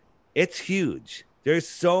 Okay? It's huge. There's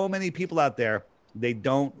so many people out there, they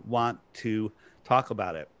don't want to talk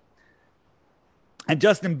about it. And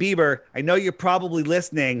Justin Bieber, I know you're probably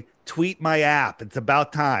listening. Tweet my app. It's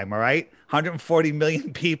about time, all right? 140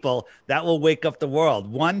 million people. That will wake up the world.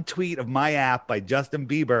 One tweet of my app by Justin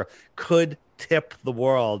Bieber could tip the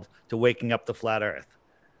world to waking up the flat earth.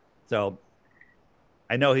 So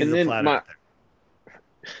I know he's a flat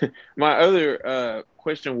earther. My other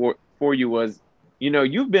question for you was,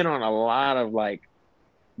 you've been on a lot of like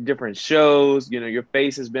different shows. Your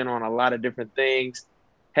face has been on a lot of different things.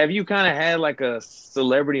 Have you kind of had like a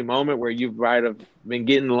celebrity moment where you've been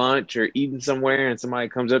getting lunch or eating somewhere and somebody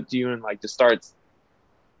comes up to you and like just starts?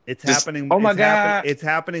 It's happening. Oh my God. It's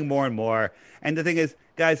happening more and more. And the thing is,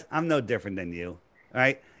 guys, I'm no different than you. All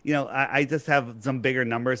right. I just have some bigger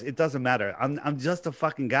numbers. It doesn't matter. I'm just a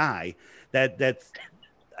fucking guy that's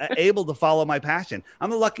able to follow my passion. I'm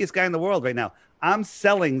the luckiest guy in the world right now. I'm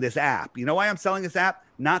selling this app. You know why I'm selling this app?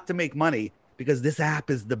 Not to make money, because this app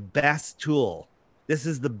is the best tool. This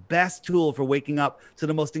is the best tool for waking up to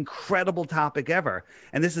the most incredible topic ever.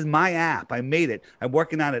 And this is my app. I made it. I'm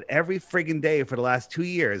working on it every friggin' day for the last 2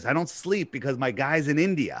 years. I don't sleep because my guy's in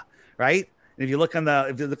India, right? And if you look at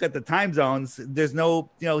the time zones, there's no,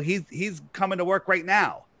 he's coming to work right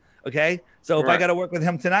now. Okay. So if I got to work with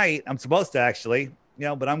him tonight, I'm supposed to actually,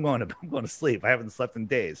 but I'm going to sleep. I haven't slept in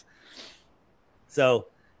days. So,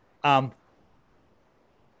 the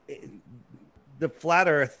flat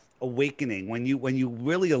earth awakening, when you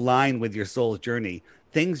really align with your soul's journey,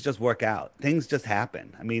 things just work out. Things just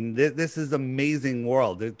happen. I mean, this is an amazing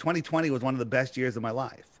world. 2020 was one of the best years of my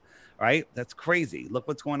life. Right? That's crazy. Look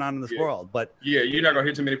what's going on in this world. But you're not gonna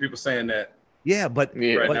hear too many people saying that. Yeah, but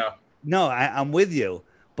now. No, I'm with you.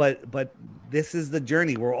 But this is the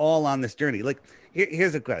journey. We're all on this journey. Like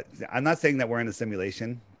here's a question. I'm not saying that we're in a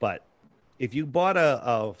simulation, but if you bought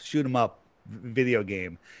a shoot 'em up video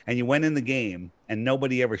game and you went in the game and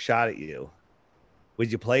nobody ever shot at you,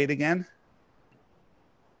 would you play it again?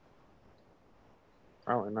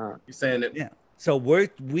 Probably not. You're saying that? Yeah. So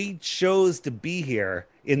we chose to be here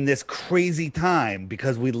in this crazy time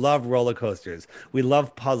because we love roller coasters. We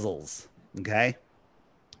love puzzles. Okay.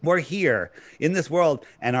 We're here in this world,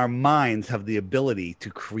 and our minds have the ability to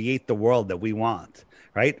create the world that we want.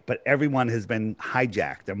 Right. But everyone has been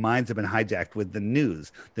hijacked. Their minds have been hijacked with the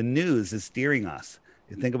news. The news is steering us.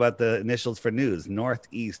 You think about the initials for news: north,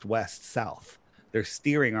 east, west, south. They're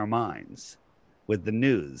steering our minds with the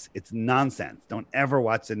news. It's nonsense. Don't ever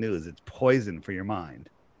watch the news. It's poison for your mind.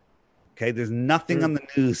 Okay. There's nothing on the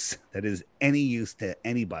news that is any use to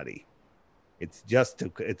anybody. It's just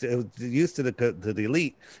it's used to the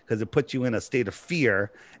elite because it puts you in a state of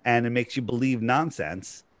fear and it makes you believe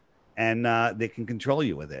nonsense. And they can control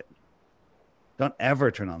you with it. Don't ever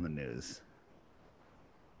turn on the news.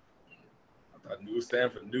 I thought news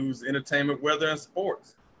stand for news, entertainment, weather, and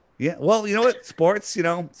sports. Yeah, well, you know what? Sports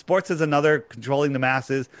is another controlling the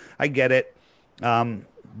masses. I get it.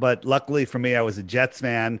 but luckily for me, I was a Jets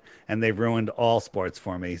fan, and they've ruined all sports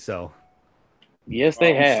for me. So, yes,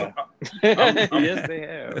 they have. I'm Yes, they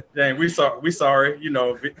have. Dang, we sorry. You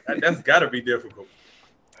know, that's got to be difficult.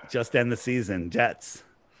 just end the season, Jets.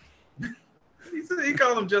 He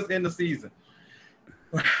called them just end the season.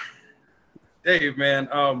 Dave, man,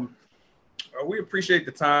 we appreciate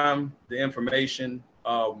the time, the information.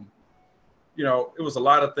 You know, it was a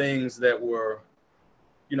lot of things that were,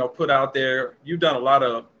 you know, put out there. You've done a lot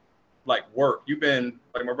of like work. You've been,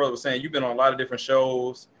 like my brother was saying, you've been on a lot of different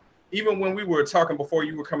shows. Even when we were talking before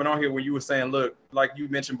you were coming on here, when you were saying, look, like you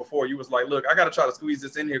mentioned before, you was like, look, I got to try to squeeze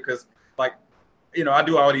this in here because, like, you know, I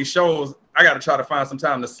do all these shows. I got to try to find some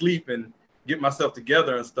time to sleep and get myself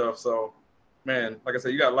together and stuff. So, man, like I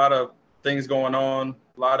said, you got a lot of things going on,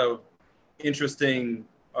 a lot of interesting,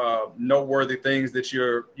 noteworthy things that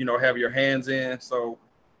you're, you know, have your hands in. So,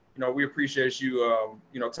 you know, we appreciate you,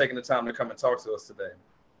 you know, taking the time to come and talk to us today.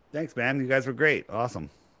 Thanks, man. You guys were great. Awesome.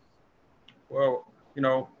 Well, you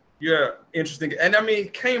know, you're interesting. And I mean,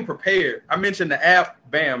 came prepared. I mentioned the app,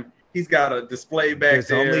 bam, he's got a display back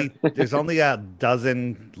there. There's only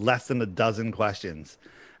less than a dozen questions.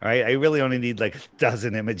 All right. I really only need like a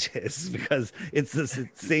dozen images because it's the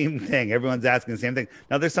same thing. Everyone's asking the same thing.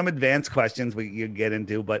 Now there's some advanced questions you get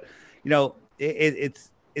into, but you know,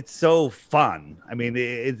 it's so fun. I mean,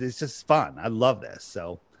 it's just fun. I love this.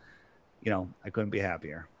 So, you know, I couldn't be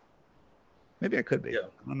happier. Maybe I could be. Yeah.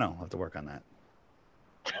 I don't know. I'll have to work on that.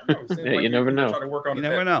 Yeah, you never know. Try to work on You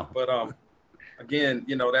never know. But again,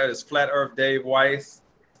 you know, that is Flat Earth Dave Weiss,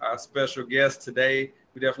 our special guest today.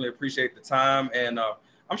 We definitely appreciate the time, and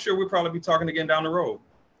I'm sure we'll probably be talking again down the road.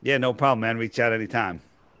 Yeah, no problem, man. Reach out anytime.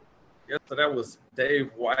 Yes, so that was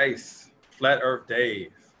Dave Weiss, Flat Earth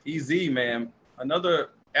Dave. EZ, man. Another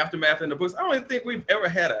Aftermath in the books. I don't even think we've ever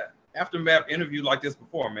had an Aftermath interview like this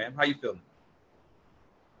before, man. How you feeling?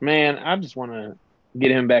 Man, I just want to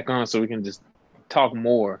get him back on so we can just talk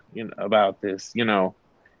more, you know, about this. You know,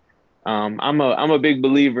 I'm a big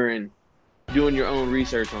believer in doing your own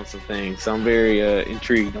research on some things. So I'm very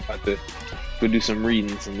intrigued. I'm about to go do some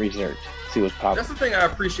reading, some research, see what's popping. That's the thing I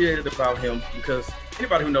appreciated about him, because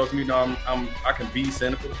anybody who knows me know I can be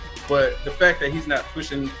cynical, but the fact that he's not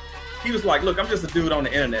pushing. He was like, look, I'm just a dude on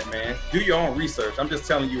the internet, man. Do your own research. I'm just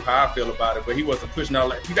telling you how I feel about it. But he wasn't pushing out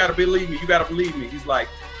like, you got to believe me. You got to believe me. He's like,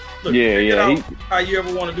 look, figure out how you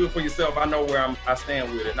ever want to do it for yourself. I know where I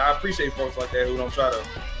stand with it. And I appreciate folks like that who don't try to,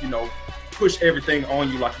 you know, push everything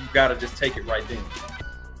on you like you got to just take it right then.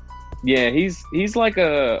 Yeah, he's like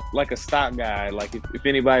a stock guy. Like if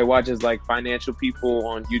anybody watches like financial people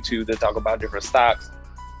on YouTube that talk about different stocks,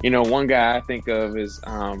 you know, one guy I think of is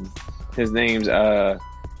his name's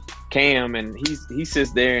Cam, and he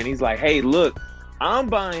sits there and he's like, hey, look, I'm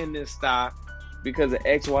buying this stock because of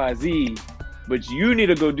XYZ, but you need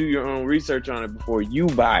to go do your own research on it before you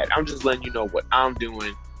buy it. I'm just letting you know what I'm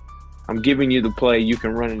doing. I'm giving you the play. You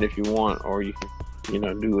can run it if you want, or you can, you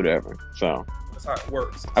know, do whatever. So that's how it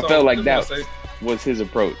works. I felt like that was his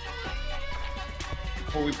approach.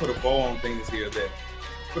 Before we put a bow on things here, that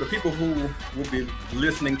for the people who will be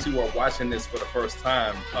listening to or watching this for the first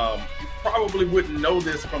time, you probably wouldn't know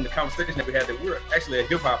this from the conversation that we had, that we're actually a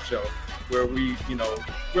hip hop show where we, you know,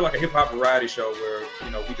 we're like a hip hop variety show where,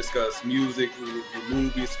 you know, we discuss music, we review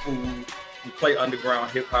movies, food, we play underground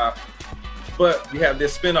hip hop. But we have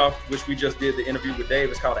this spinoff, which we just did the interview with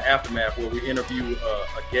Dave. It's called The Aftermath, where we interview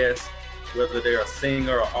a guest, whether they're a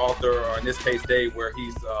singer or author, or in this case, Dave, where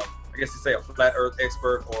he's, I guess you say a flat earth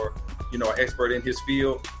expert, or, you know, an expert in his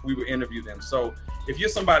field. We will interview them. So if you're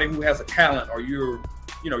somebody who has a talent, or you're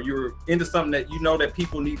into something that you know that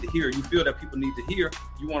people need to hear, you feel that people need to hear,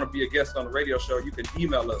 you want to be a guest on the radio show, you can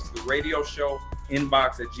email us, the radio show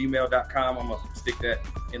inbox@gmail.com. I'm going to stick that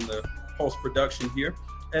in the post-production here.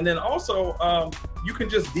 And then also, you can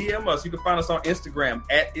just DM us. You can find us on Instagram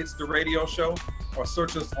 @It's the Radio Show, or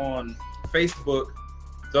search us on Facebook,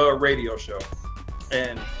 The Radio Show.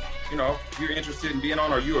 And, you know, if you're interested in being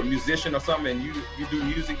on, or you're a musician or something, and you do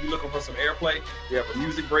music, you're looking for some airplay, we have a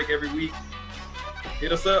music break every week.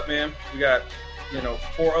 Hit us up, man. We got, you know,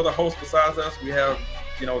 4 other hosts besides us. We have,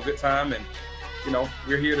 you know, a good time, and, you know,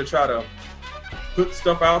 we're here to try to put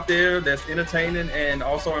stuff out there that's entertaining and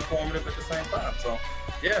also informative at the same time. So,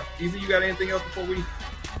 yeah, Easy, you got anything else before we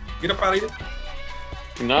get up out of here?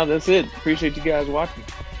 No, that's it. Appreciate you guys watching.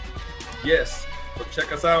 Yes. So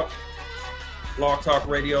check us out.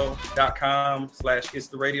 blogtalkradio.com/It's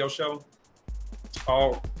the Radio Show.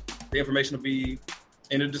 All the information will be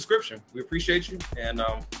in the description. We appreciate you, and we're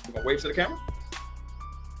going to wave to the camera.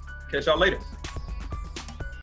 Catch y'all later.